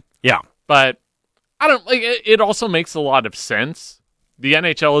what I mean? Yeah. But I don't like it also makes a lot of sense. The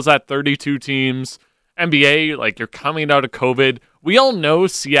NHL is at 32 teams. NBA, like, you're coming out of COVID. We all know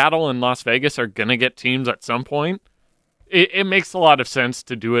Seattle and Las Vegas are going to get teams at some point. It makes a lot of sense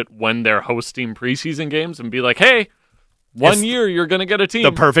to do it when they're hosting preseason games and be like, hey, one year you're going to get a team.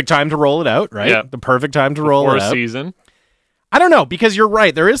 The perfect time to roll it out, right? Yeah. The perfect time to roll it out. Before a season. I don't know, because you're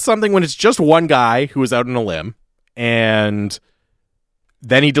right. There is something when it's just one guy who is out on a limb and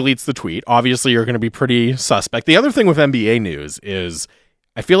then he deletes the tweet. Obviously, you're going to be pretty suspect. The other thing with NBA news is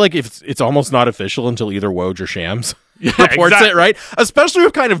I feel like it's almost not official until either Woj or Shams reports it, right? Especially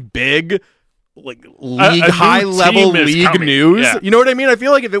with kind of big, like, league, high-level league news. Yeah. You know what I mean? I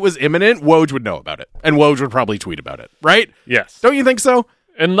feel like if it was imminent, Woj would know about it. And Woj would probably tweet about it, right? Yes. Don't you think so?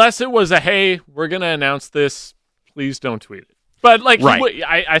 Unless it was a, hey, we're going to announce this, please don't tweet it. But, like, right.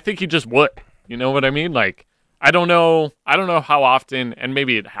 I think he just would. You know what I mean? Like, I don't know how often, and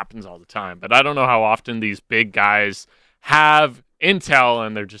maybe it happens all the time, but I don't know how often these big guys have intel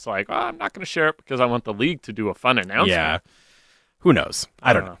and they're just like, oh, I'm not going to share it because I want the league to do a fun announcement. Yeah. Who knows?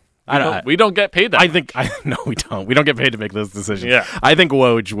 I don't know. We don't get paid that. No, we don't. We don't get paid to make those decisions. Yeah. I think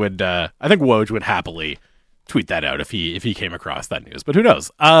Woj would happily tweet that out if he came across that news. But who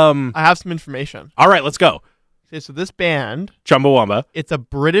knows? I have some information. All right, let's go. Okay, so this band, Chumbawamba. it's a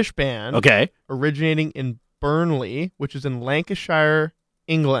British band. Okay. Originating in Burnley, which is in Lancashire,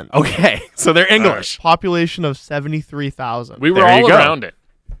 England. Okay. So they're English. Population of 73,000. We were There you all go. around it.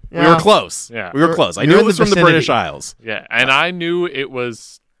 We were close. Yeah. We were close. I you're knew in it was the from the vicinity. British Isles. Yeah, and I knew it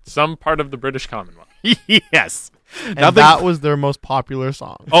was some part of the British Commonwealth. Yes. And Nothing- that was their most popular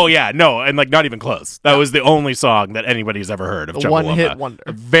song. Oh yeah, no, and like not even close. That was the only song that anybody's ever heard of. A Chumbawamba. one-hit wonder.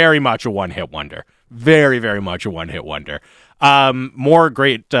 Very much a one-hit wonder. Very, very much a one-hit wonder. More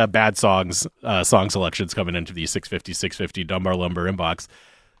great bad songs, song selections coming into the 650 Dunbar Lumber inbox.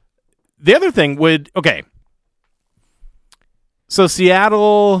 The other thing okay. So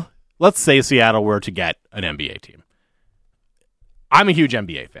Seattle, let's say Seattle were to get an NBA team. I'm a huge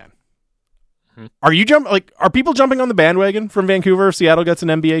NBA fan. Are people jumping on the bandwagon from Vancouver if Seattle gets an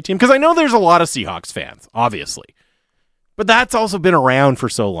NBA team? Because I know there's a lot of Seahawks fans, obviously. But that's also been around for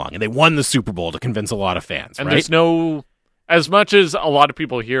so long, and they won the Super Bowl to convince a lot of fans, And right? there's no, as much as a lot of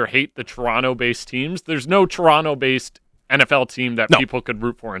people here hate the Toronto-based teams, there's no Toronto-based NFL team that people could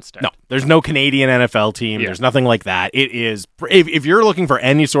root for instead. No, there's no Canadian NFL team. Yeah. There's nothing like that. It is, if you're looking for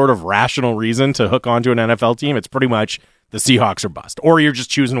any sort of rational reason to hook onto an NFL team, it's pretty much the Seahawks are bust, or you're just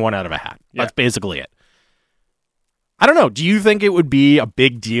choosing one out of a hat. That's basically it. I don't know. Do you think it would be a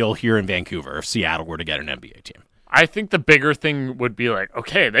big deal here in Vancouver if Seattle were to get an NBA team? I think the bigger thing would be like,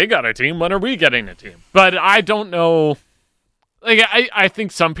 okay, they got a team. When are we getting a team? But I don't know. Like, I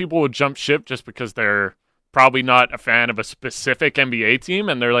think some people would jump ship just because they're probably not a fan of a specific NBA team,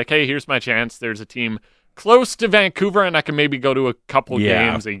 and they're like, hey, here's my chance. There's a team close to Vancouver, and I can maybe go to a couple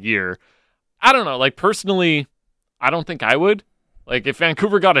games a year. I don't know. Like, personally, I don't think I would. Like, if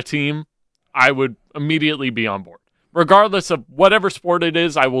Vancouver got a team, I would immediately be on board. Regardless of whatever sport it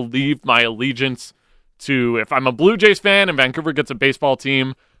is, I will leave my allegiance to, if I'm a Blue Jays fan and Vancouver gets a baseball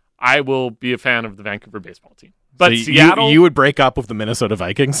team, I will be a fan of the Vancouver baseball team. But so Seattle... You would break up with the Minnesota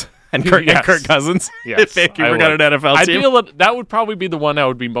Vikings and Kirk Cousins if Vancouver got an NFL team? I feel that would probably be the one I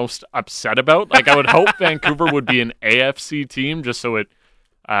would be most upset about. Like, I would hope Vancouver would be an AFC team just so it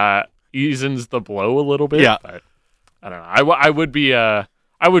eases the blow a little bit. Yeah. But I don't know.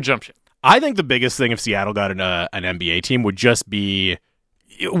 I would jump ship. I think the biggest thing if Seattle got an NBA team would just be,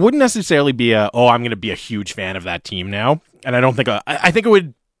 it wouldn't necessarily be I'm going to be a huge fan of that team now. And I don't think, I think it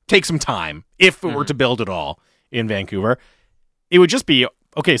would take some time if it were to build it all in Vancouver. It would just be,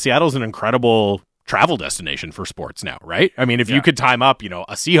 okay, Seattle's an incredible travel destination for sports now, right? I mean, if you could time up, a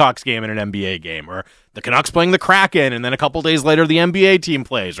Seahawks game and an NBA game, or the Canucks playing the Kraken, and then a couple days later the NBA team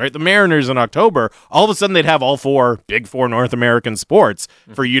plays, right? The Mariners in October, all of a sudden they'd have all big four North American sports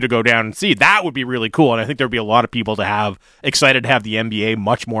for you to go down and see. That would be really cool, and I think there'd be a lot of people excited to have the NBA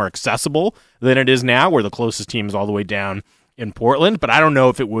much more accessible than it is now, where the closest team is all the way down in Portland, but I don't know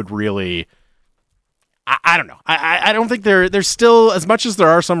if it would really... I don't know. I don't think there's still, as much as there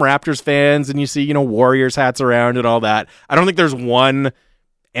are some Raptors fans and you see, Warriors hats around and all that, I don't think there's one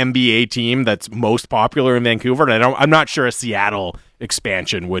NBA team that's most popular in Vancouver, and I'm not sure a Seattle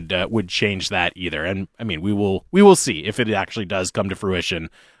expansion would change that either. And I mean, we will see if it actually does come to fruition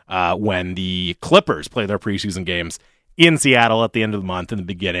when the Clippers play their preseason games in Seattle at the end of the month and the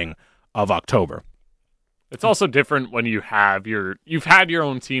beginning of October. It's also different when you've had your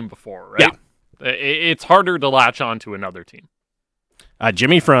own team before, right? Yeah. It's harder to latch on to another team.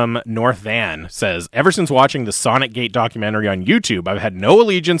 Jimmy from North Van says, ever since watching the Sonic Gate documentary on YouTube, I've had no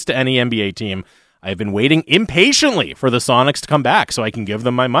allegiance to any NBA team. I've been waiting impatiently for the Sonics to come back so I can give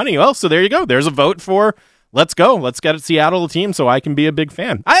them my money. Well, so there you go. There's a vote for let's go. Let's get Seattle a team so I can be a big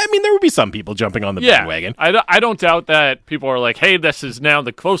fan. I mean, there would be some people jumping on the bandwagon. I don't doubt that people are like, hey, this is now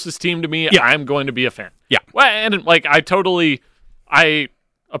the closest team to me. Yeah. I'm going to be a fan. Yeah. Well, and like, I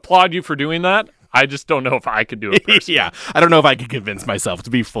applaud you for doing that. I just don't know if I could do it personally. Yeah. I don't know if I could convince myself to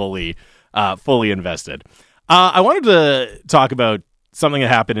be fully invested. I wanted to talk about something that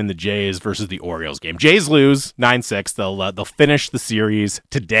happened in the Jays versus the Orioles game. Jays lose 9-6. They'll finish the series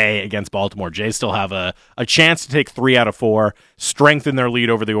today against Baltimore. Jays still have a chance to take 3 out of 4, strengthen their lead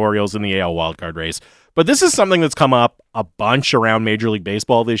over the Orioles in the AL wildcard race. But this is something that's come up a bunch around Major League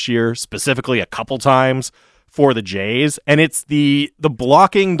Baseball this year, specifically a couple times for the Jays, and it's the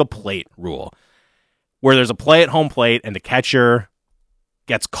blocking the plate rule, where there's a play at home plate and the catcher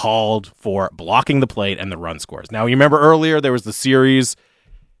gets called for blocking the plate and the run scores. Now, you remember earlier there was the series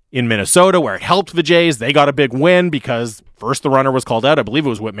in Minnesota where it helped the Jays. They got a big win because first the runner was called out. I believe it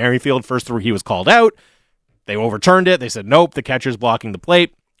was Whit Merrifield. First he was called out. They overturned it. They said, nope, the catcher's blocking the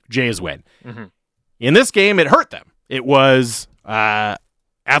plate. Jays win. Mm-hmm. In this game, it hurt them. It was Adley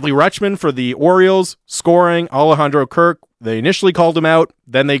Rutschman for the Orioles scoring. Alejandro Kirk, they initially called him out.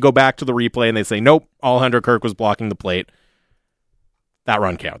 Then they go back to the replay and they say, nope, Alejandro Kirk was blocking the plate. That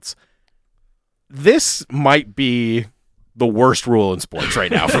run counts. This might be the worst rule in sports right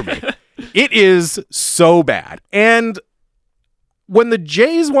now for me. It is so bad. And when the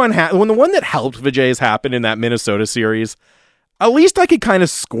Jays when the one that helped the Jays happen in that Minnesota series, at least I could kind of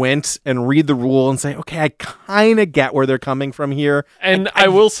squint and read the rule and say, okay, I kind of get where they're coming from here. And I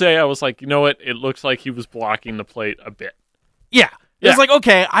will say, I was like, you know what? It looks like he was blocking the plate a bit. Yeah. It's like,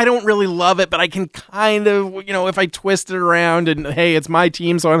 okay, I don't really love it, but I can kind of, if I twist it around and, hey, it's my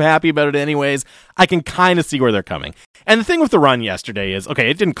team, so I'm happy about it anyways, I can kind of see where they're coming. And the thing with the run yesterday is, okay,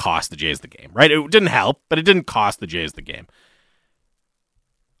 it didn't cost the Jays the game, right? It didn't help, but it didn't cost the Jays the game.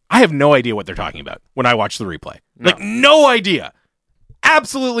 I have no idea what they're talking about when I watch the replay. No. Like, no idea.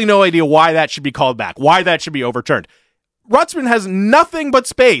 Absolutely no idea why that should be called back, why that should be overturned. Rutschman has nothing but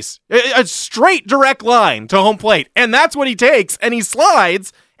space, a straight direct line to home plate, and that's what he takes, and he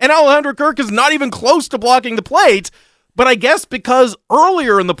slides, and Alejandro Kirk is not even close to blocking the plate, but I guess because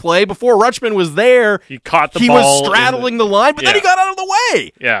earlier in the play, before Rutschman was there, he caught the ball, was straddling the line, but then he got out of the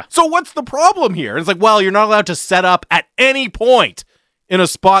way. Yeah. So what's the problem here? It's like, well, you're not allowed to set up at any point in a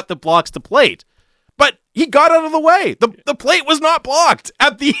spot that blocks the plate. But he got out of the way. The plate was not blocked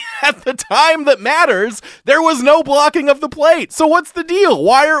at the time that matters. There was no blocking of the plate. So what's the deal?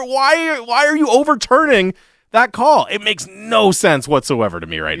 Why are you overturning that call? It makes no sense whatsoever to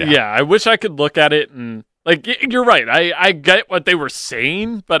me right now. Yeah, I wish I could look at it and like you're right. I get what they were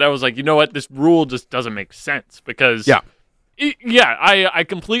saying, but I was like, you know what? This rule just doesn't make sense because I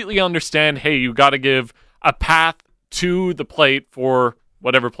completely understand. Hey, you got to give a path to the plate for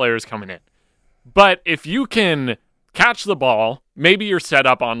whatever player is coming in. But if you can catch the ball, maybe you're set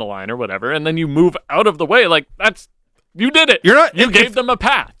up on the line or whatever, and then you move out of the way, like you did it. You gave them a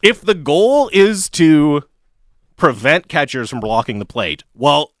path. If the goal is to prevent catchers from blocking the plate,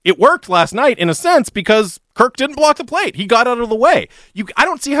 well, it worked last night in a sense because Kirk didn't block the plate. He got out of the way. I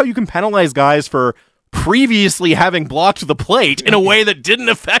don't see how you can penalize guys for previously having blocked the plate in a way that didn't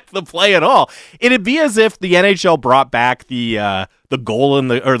affect the play at all. It'd be as if the NHL brought back the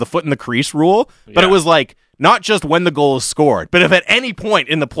goal or the foot in the crease rule, but it was like not just when the goal is scored, but if at any point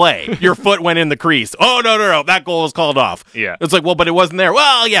in the play your foot went in the crease, oh no, that goal was called off. Yeah, it's like, well, but it wasn't there.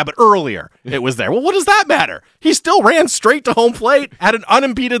 Well, yeah, but earlier it was there. Well, what does that matter? He still ran straight to home plate, had an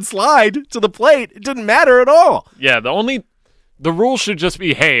unimpeded slide to the plate. It didn't matter at all. Yeah, the rule should just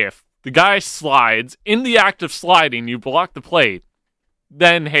be, hey, if the guy slides, in the act of sliding, you block the plate,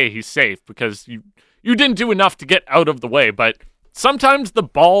 then, hey, he's safe because you didn't do enough to get out of the way. But sometimes the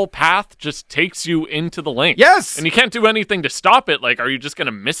ball path just takes you into the lane. Yes. And you can't do anything to stop it. Like, are you just going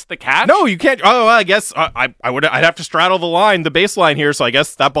to miss the catch? No, you can't. Oh, well, I guess I'd have to straddle the baseline here, so I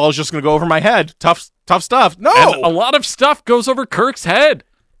guess that ball is just going to go over my head. Tough stuff. No. And a lot of stuff goes over Kirk's head.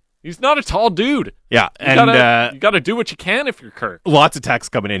 He's not a tall dude. Yeah, you gotta do what you can if you're Kirk. Lots of texts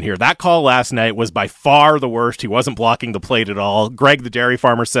coming in here. That call last night was by far the worst. He wasn't blocking the plate at all. Greg, the dairy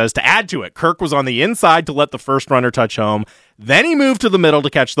farmer, says, to add to it, Kirk was on the inside to let the first runner touch home. Then he moved to the middle to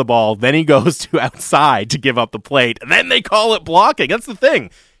catch the ball. Then he goes to outside to give up the plate. And then they call it blocking. That's the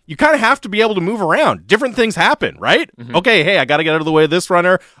thing. You kind of have to be able to move around. Different things happen, right? Mm-hmm. Okay, hey, I got to get out of the way of this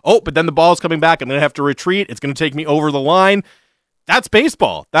runner. Oh, but then the ball's coming back. I'm going to have to retreat. It's going to take me over the line. That's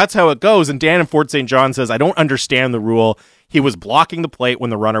baseball. That's how it goes. And Dan in Fort St. John says, I don't understand the rule. He was blocking the plate when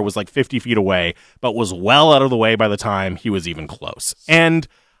the runner was like 50 feet away, but was well out of the way by the time he was even close. And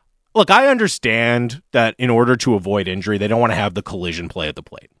look, I understand that in order to avoid injury, they don't want to have the collision play at the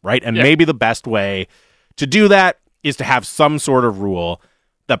plate, right? And maybe the best way to do that is to have some sort of rule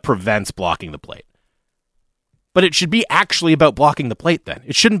that prevents blocking the plate. But it should be actually about blocking the plate then.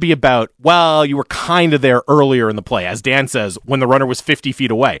 It shouldn't be about, well, you were kind of there earlier in the play, as Dan says, when the runner was 50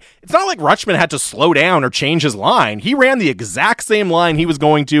 feet away. It's not like Rutschman had to slow down or change his line. He ran the exact same line he was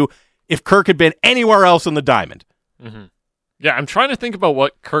going to if Kirk had been anywhere else in the diamond. Mm-hmm. Yeah, I'm trying to think about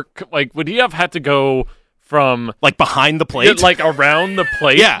what Kirk, like, would he have had to go from... like behind the plate? Like around the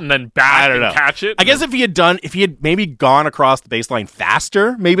plate and then back and catch it? I guess if he had maybe gone across the baseline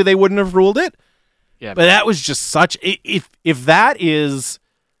faster, maybe they wouldn't have ruled it. Yeah, but that was just such... If that is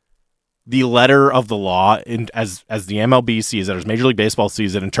the letter of the law, as the MLB sees it, as Major League Baseball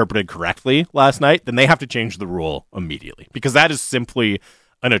sees it, interpreted correctly last night, then they have to change the rule immediately. Because that is simply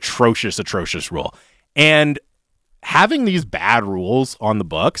an atrocious, atrocious rule. And having these bad rules on the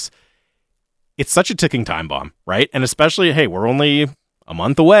books, it's such a ticking time bomb, right? And especially, hey, we're only a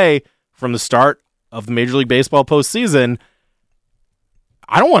month away from the start of the Major League Baseball postseason.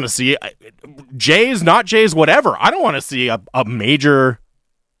 I don't want to see Jays, not Jays, whatever. I don't want to see a major,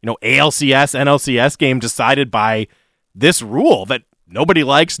 ALCS, NLCS game decided by this rule that nobody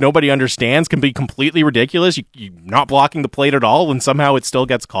likes, nobody understands, can be completely ridiculous. You're not blocking the plate at all, and somehow it still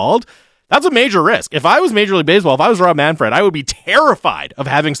gets called. That's a major risk. If I was Major League Baseball, if I was Rob Manfred, I would be terrified of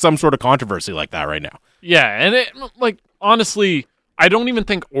having some sort of controversy like that right now. Yeah, and honestly, I don't even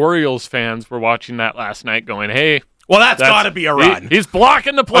think Orioles fans were watching that last night going, hey... well, that's got to be a run. He's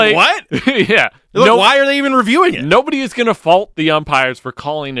blocking the plate. Like, what? Yeah. Look, why are they even reviewing it? Nobody is going to fault the umpires for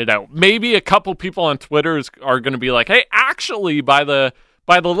calling it out. Maybe a couple people on Twitter are going to be like, hey, actually, by the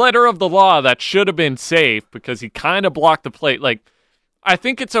letter of the law, that should have been safe because he kind of blocked the plate. Like, I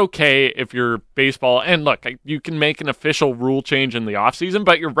think it's okay if you're baseball. And look, you can make an official rule change in the offseason,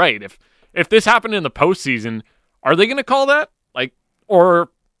 but you're right. If this happened in the postseason, are they going to call that? Like, or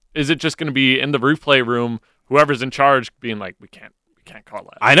is it just going to be in the replay room, whoever's in charge being like, we can't call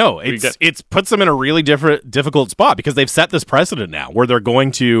that? I know. It's puts them in a really difficult spot because they've set this precedent now where they're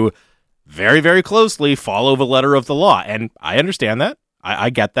going to very, very closely follow the letter of the law. And I understand that. I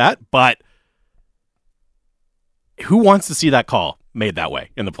get that. But who wants to see that call made that way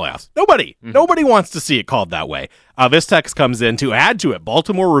in the playoffs? Nobody. Mm-hmm. Nobody wants to see it called that way. This text comes in to add to it.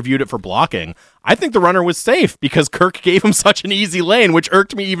 Baltimore reviewed it for blocking. I think the runner was safe because Kirk gave him such an easy lane, which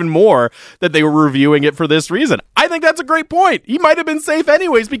irked me even more that they were reviewing it for this reason. I think that's a great point. He might have been safe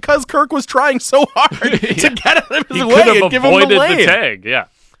anyways because Kirk was trying so hard to get out of his way and give him the lane. The tag. Yeah.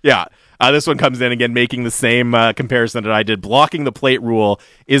 Yeah. This one comes in again, making the same comparison that I did. Blocking the plate rule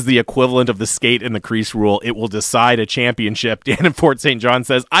is the equivalent of the skate in the crease rule. It will decide a championship. Dan in Fort St. John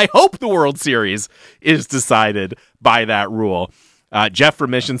says, I hope the World Series is decided by that rule. Jeff from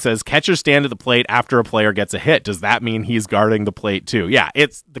Mission says, catchers stand at the plate after a player gets a hit. Does that mean he's guarding the plate too? Yeah,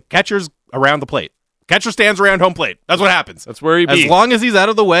 it's the catcher's around the plate. Catcher stands around home plate. That's what happens. That's where he be. As long as he's out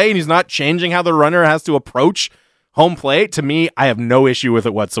of the way and he's not changing how the runner has to approach home plate, to me, I have no issue with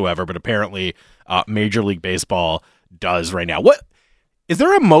it whatsoever, but apparently Major League Baseball does right now. What is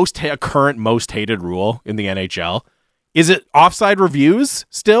there a current most hated rule in the NHL? Is it offside reviews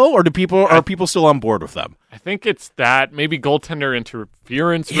still, or are people still on board with them? I think it's that. Maybe goaltender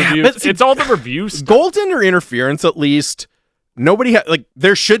interference reviews. It's all the reviews. Goaltender interference, at least.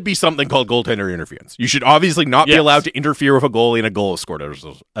 There should be something called goaltender interference. You should obviously not be allowed to interfere with a goalie, and a goal is scored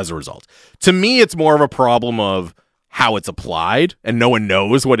as a result. To me, it's more of a problem of how it's applied, and no one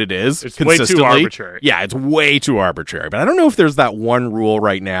knows what it is. It's way too arbitrary. Yeah, it's way too arbitrary. But I don't know if there's that one rule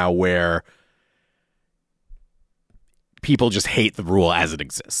right now where people just hate the rule as it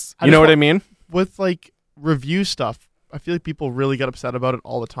exists. You know what I mean? With review stuff, I feel like people really get upset about it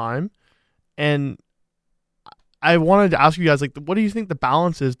all the time. And I wanted to ask you guys, what do you think the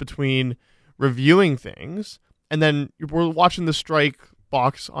balance is between reviewing things and then we're watching the strike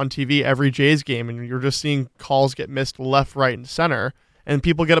box on TV every Jays game and you're just seeing calls get missed left, right, and center, and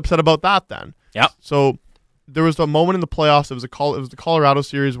people get upset about that then? Yeah. So there was a moment in the playoffs. It was the Colorado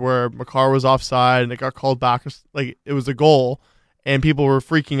series where Makar was offside and it got called back. Like it was a goal, and people were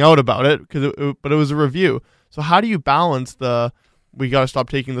freaking out about it but it was a review. So how do you balance we got to stop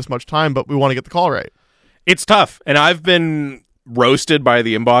taking this much time, but we want to get the call right? It's tough, and I've been roasted by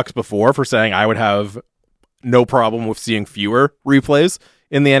the inbox before for saying I would have no problem with seeing fewer replays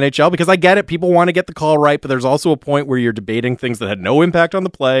in the NHL, because I get it. People want to get the call right, but there's also a point where you're debating things that had no impact on the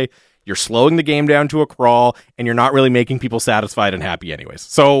play. You're slowing the game down to a crawl, and you're not really making people satisfied and happy anyways.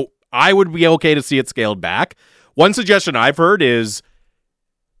 So I would be okay to see it scaled back. One suggestion I've heard is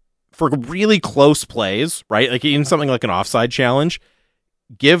for really close plays, right? Like in something like an offside challenge,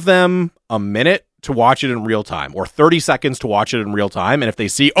 give them a minute to watch it in real time, or 30 seconds to watch it in real time. And if they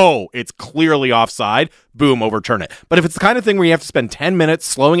see, it's clearly offside, boom, overturn it. But if it's the kind of thing where you have to spend 10 minutes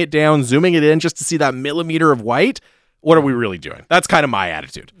slowing it down, zooming it in just to see that millimeter of white, what are we really doing? That's kind of my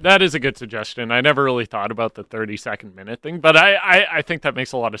attitude. That is a good suggestion. I never really thought about the 30-second minute thing, but I think that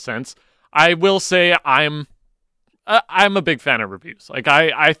makes a lot of sense. I will say I'm a big fan of reviews. Like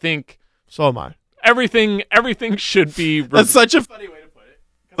I think so am I. Everything should be. That's such a funny way to put it.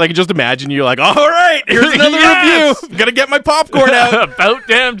 I can just imagine you like, all right, here's another review. I'm gonna get my popcorn out. About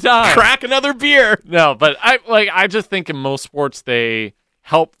damn time. Crack another beer. No, but I just think in most sports they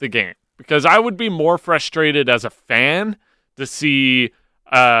help the game, because I would be more frustrated as a fan to see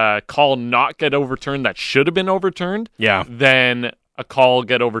a call not get overturned that should have been overturned, than a call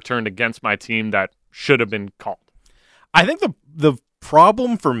get overturned against my team that should have been called. I think the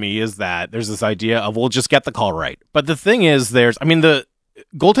problem for me is that there's this idea of we'll just get the call right. But the thing is, the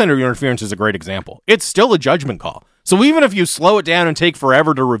goaltender interference is a great example. It's still a judgment call. So even if you slow it down and take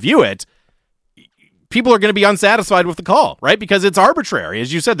forever to review it, people are going to be unsatisfied with the call, right? Because it's arbitrary.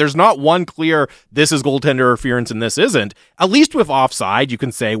 As you said, there's not one clear, this is goaltender interference and this isn't. At least with offside, you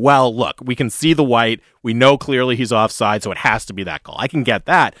can say, well, look, we can see the white. We know clearly he's offside, so it has to be that call. I can get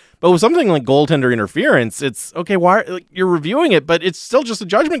that. But with something like goaltender interference, it's, okay, you're reviewing it, but it's still just a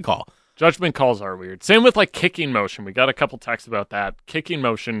judgment call. Judgment calls are weird. Same with kicking motion. We got a couple texts about that. Kicking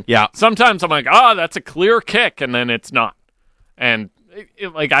motion. Yeah. Sometimes I'm like, that's a clear kick, and then it's not. And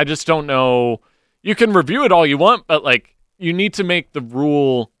I just don't know. You can review it all you want, but you need to make the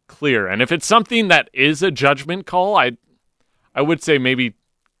rule clear. And if it's something that is a judgment call, I would say maybe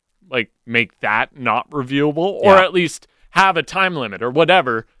make that not reviewable, or at least have a time limit or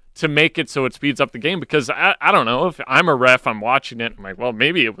whatever to make it so it speeds up the game. Because I don't know, if I'm a ref, I'm watching it, I'm like, well,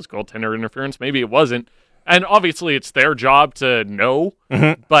 maybe it was goaltender interference, maybe it wasn't. And obviously it's their job to know,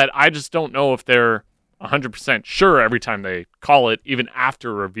 but I just don't know if they're 100% sure every time they call it, even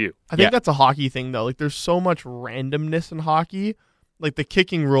after review. I think that's a hockey thing, though. There's so much randomness in hockey. Like the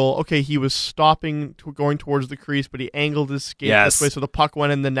kicking rule, okay, he was stopping, going towards the crease, but he angled his skate this way, so the puck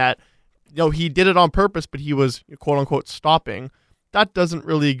went in the net. He did it on purpose, but he was, quote-unquote, stopping. That doesn't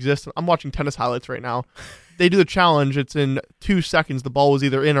really exist. I'm watching tennis highlights right now. They do the challenge. It's in 2 seconds. The ball was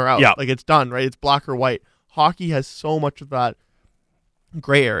either in or out. Yeah. It's done, right? It's black or white. Hockey has so much of that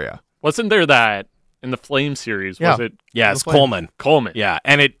gray area. Wasn't there that in the Flame series? Was it? Yes, Coleman. Yeah.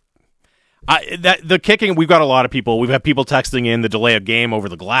 And the kicking, we've got a lot of people. We've had people texting in the delay of game over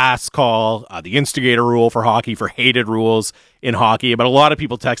the glass call, the instigator rule for hockey, for hated rules in hockey, but a lot of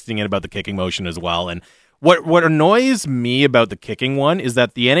people texting in about the kicking motion as well. And what annoys me about the kicking one is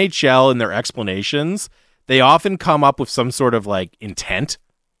that the NHL, in their explanations, they often come up with some sort of intent,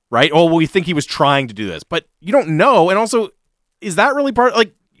 right? Oh, well, we think he was trying to do this, but you don't know. And also, is that really part?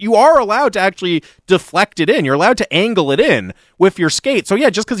 You are allowed to actually deflect it in. You're allowed to angle it in with your skate. So yeah,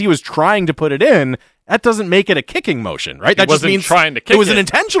 just because he was trying to put it in, that doesn't make it a kicking motion, right? That just means trying to kick it was an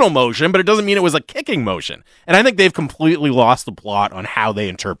intentional motion, but it doesn't mean it was a kicking motion. And I think they've completely lost the plot on how they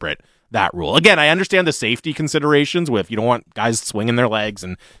interpret that rule. Again, I understand the safety considerations with you don't want guys swinging their legs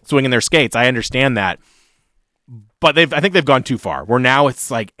and swinging their skates. I understand that. But I think they've gone too far, where now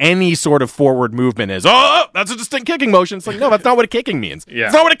it's any sort of forward movement is, that's a distinct kicking motion. It's no, that's not what a kicking means. Yeah.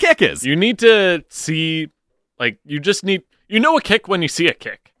 It's not what a kick is. You need to see, you just need, a kick when you see a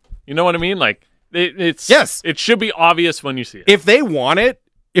kick. You know what I mean? Yes. It should be obvious when you see it. If they want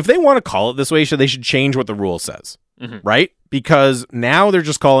to call it this way, they should change what the rule says, right? Because now they're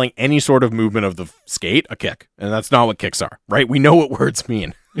just calling any sort of movement of the skate a kick, and that's not what kicks are, right? We know what words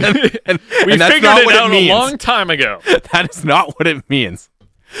mean. We figured it out a long time ago. That is not what it means.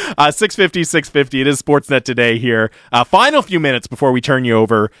 650. It is Sportsnet today here. Final few minutes before we turn you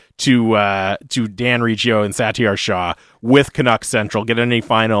over to Dan Riccio and Satyar Shah with Canucks Central. Get any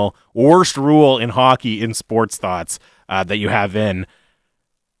final worst rule in hockey in sports thoughts that you have in.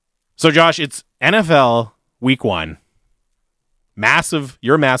 So, Josh, it's NFL Week 1.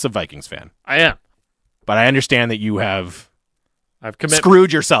 You're a massive Vikings fan. I am. but I understand that you have I've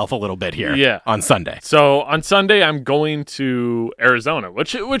screwed yourself a little bit here on Sunday. So on Sunday, I'm going to Arizona,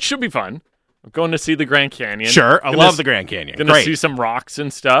 which should be fun. I'm going to see the Grand Canyon. Sure, I love the Grand Canyon. Going to see some rocks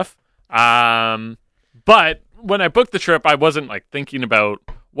and stuff. But when I booked the trip, I wasn't like thinking about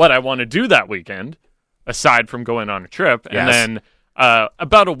what I want to do that weekend, aside from going on a trip. Yes. And then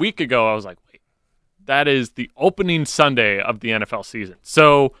about a week ago, I was like, wait, that is the opening Sunday of the NFL season.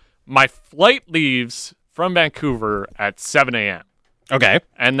 So my flight leaves from Vancouver at 7 a.m. Okay.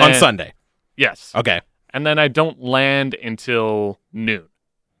 And then, on Sunday. Yes. Okay. And then I don't land until noon.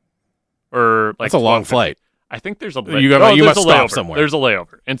 Or like that's a long flight. I think there's a you must stop somewhere. There's a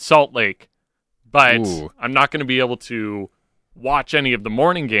layover in Salt Lake, but Ooh. I'm not going to be able to watch any of the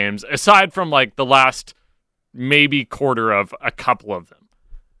morning games aside from like the last maybe quarter of a couple of them.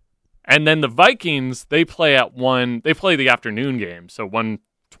 And then the Vikings, they play at 1. They play the afternoon game, so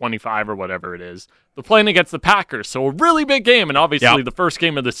 1:25 or whatever it is. They're playing against the Packers, so a really big game. And obviously, the first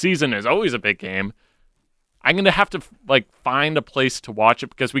game of the season is always a big game. I'm going to have to like find a place to watch it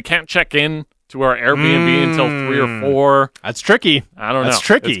because we can't check in to our Airbnb until 3 or 4. That's tricky. I don't know. That's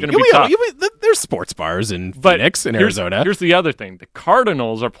tricky. It's going to be tough. There's sports bars in Phoenix and Arizona. Here's the other thing. The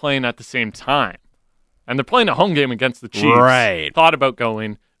Cardinals are playing at the same time. And they're playing a home game against the Chiefs. Right. Thought about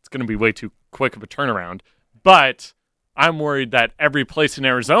going. It's going to be way too quick of a turnaround. But I'm worried that every place in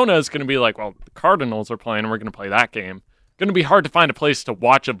Arizona is going to be like, well, the Cardinals are playing and we're going to play that game. Going to be hard to find a place to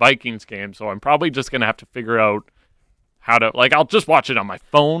watch a Vikings game, so I'm probably just going to have to figure out how to, like, I'll just watch it on my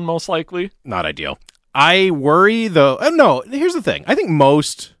phone, most likely. Not ideal. I worry, though. No, here's the thing. I think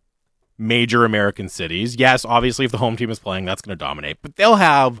most major American cities, yes, obviously, if the home team is playing, that's going to dominate, but they'll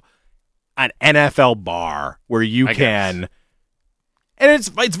have an NFL bar where you can... And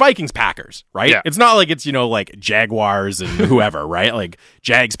it's Vikings Packers, right? Yeah. It's not like it's, like Jaguars and whoever, right? Like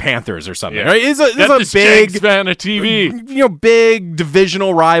Jags Panthers or something. Yeah. Right? It's a big Jags fan of TV. Big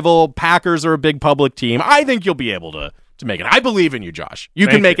divisional rival. Packers are a big public team. I think you'll be able to make it. I believe in you, Josh. You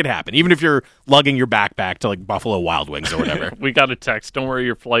can make it happen, even if you're lugging your backpack to like Buffalo Wild Wings or whatever. We got a text. Don't worry,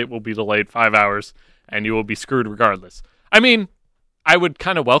 your flight will be delayed 5 hours and you will be screwed regardless. I mean, I would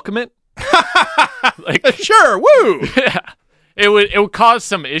kind of welcome it. Sure, woo. Yeah. It would cause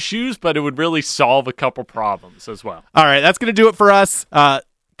some issues, but it would really solve a couple problems as well. All right, that's going to do it for us.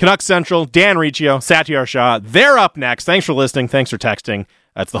 Canucks Central, Dan Riccio, Satyar Shah, they're up next. Thanks for listening. Thanks for texting.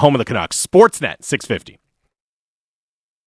 That's the home of the Canucks, Sportsnet 650.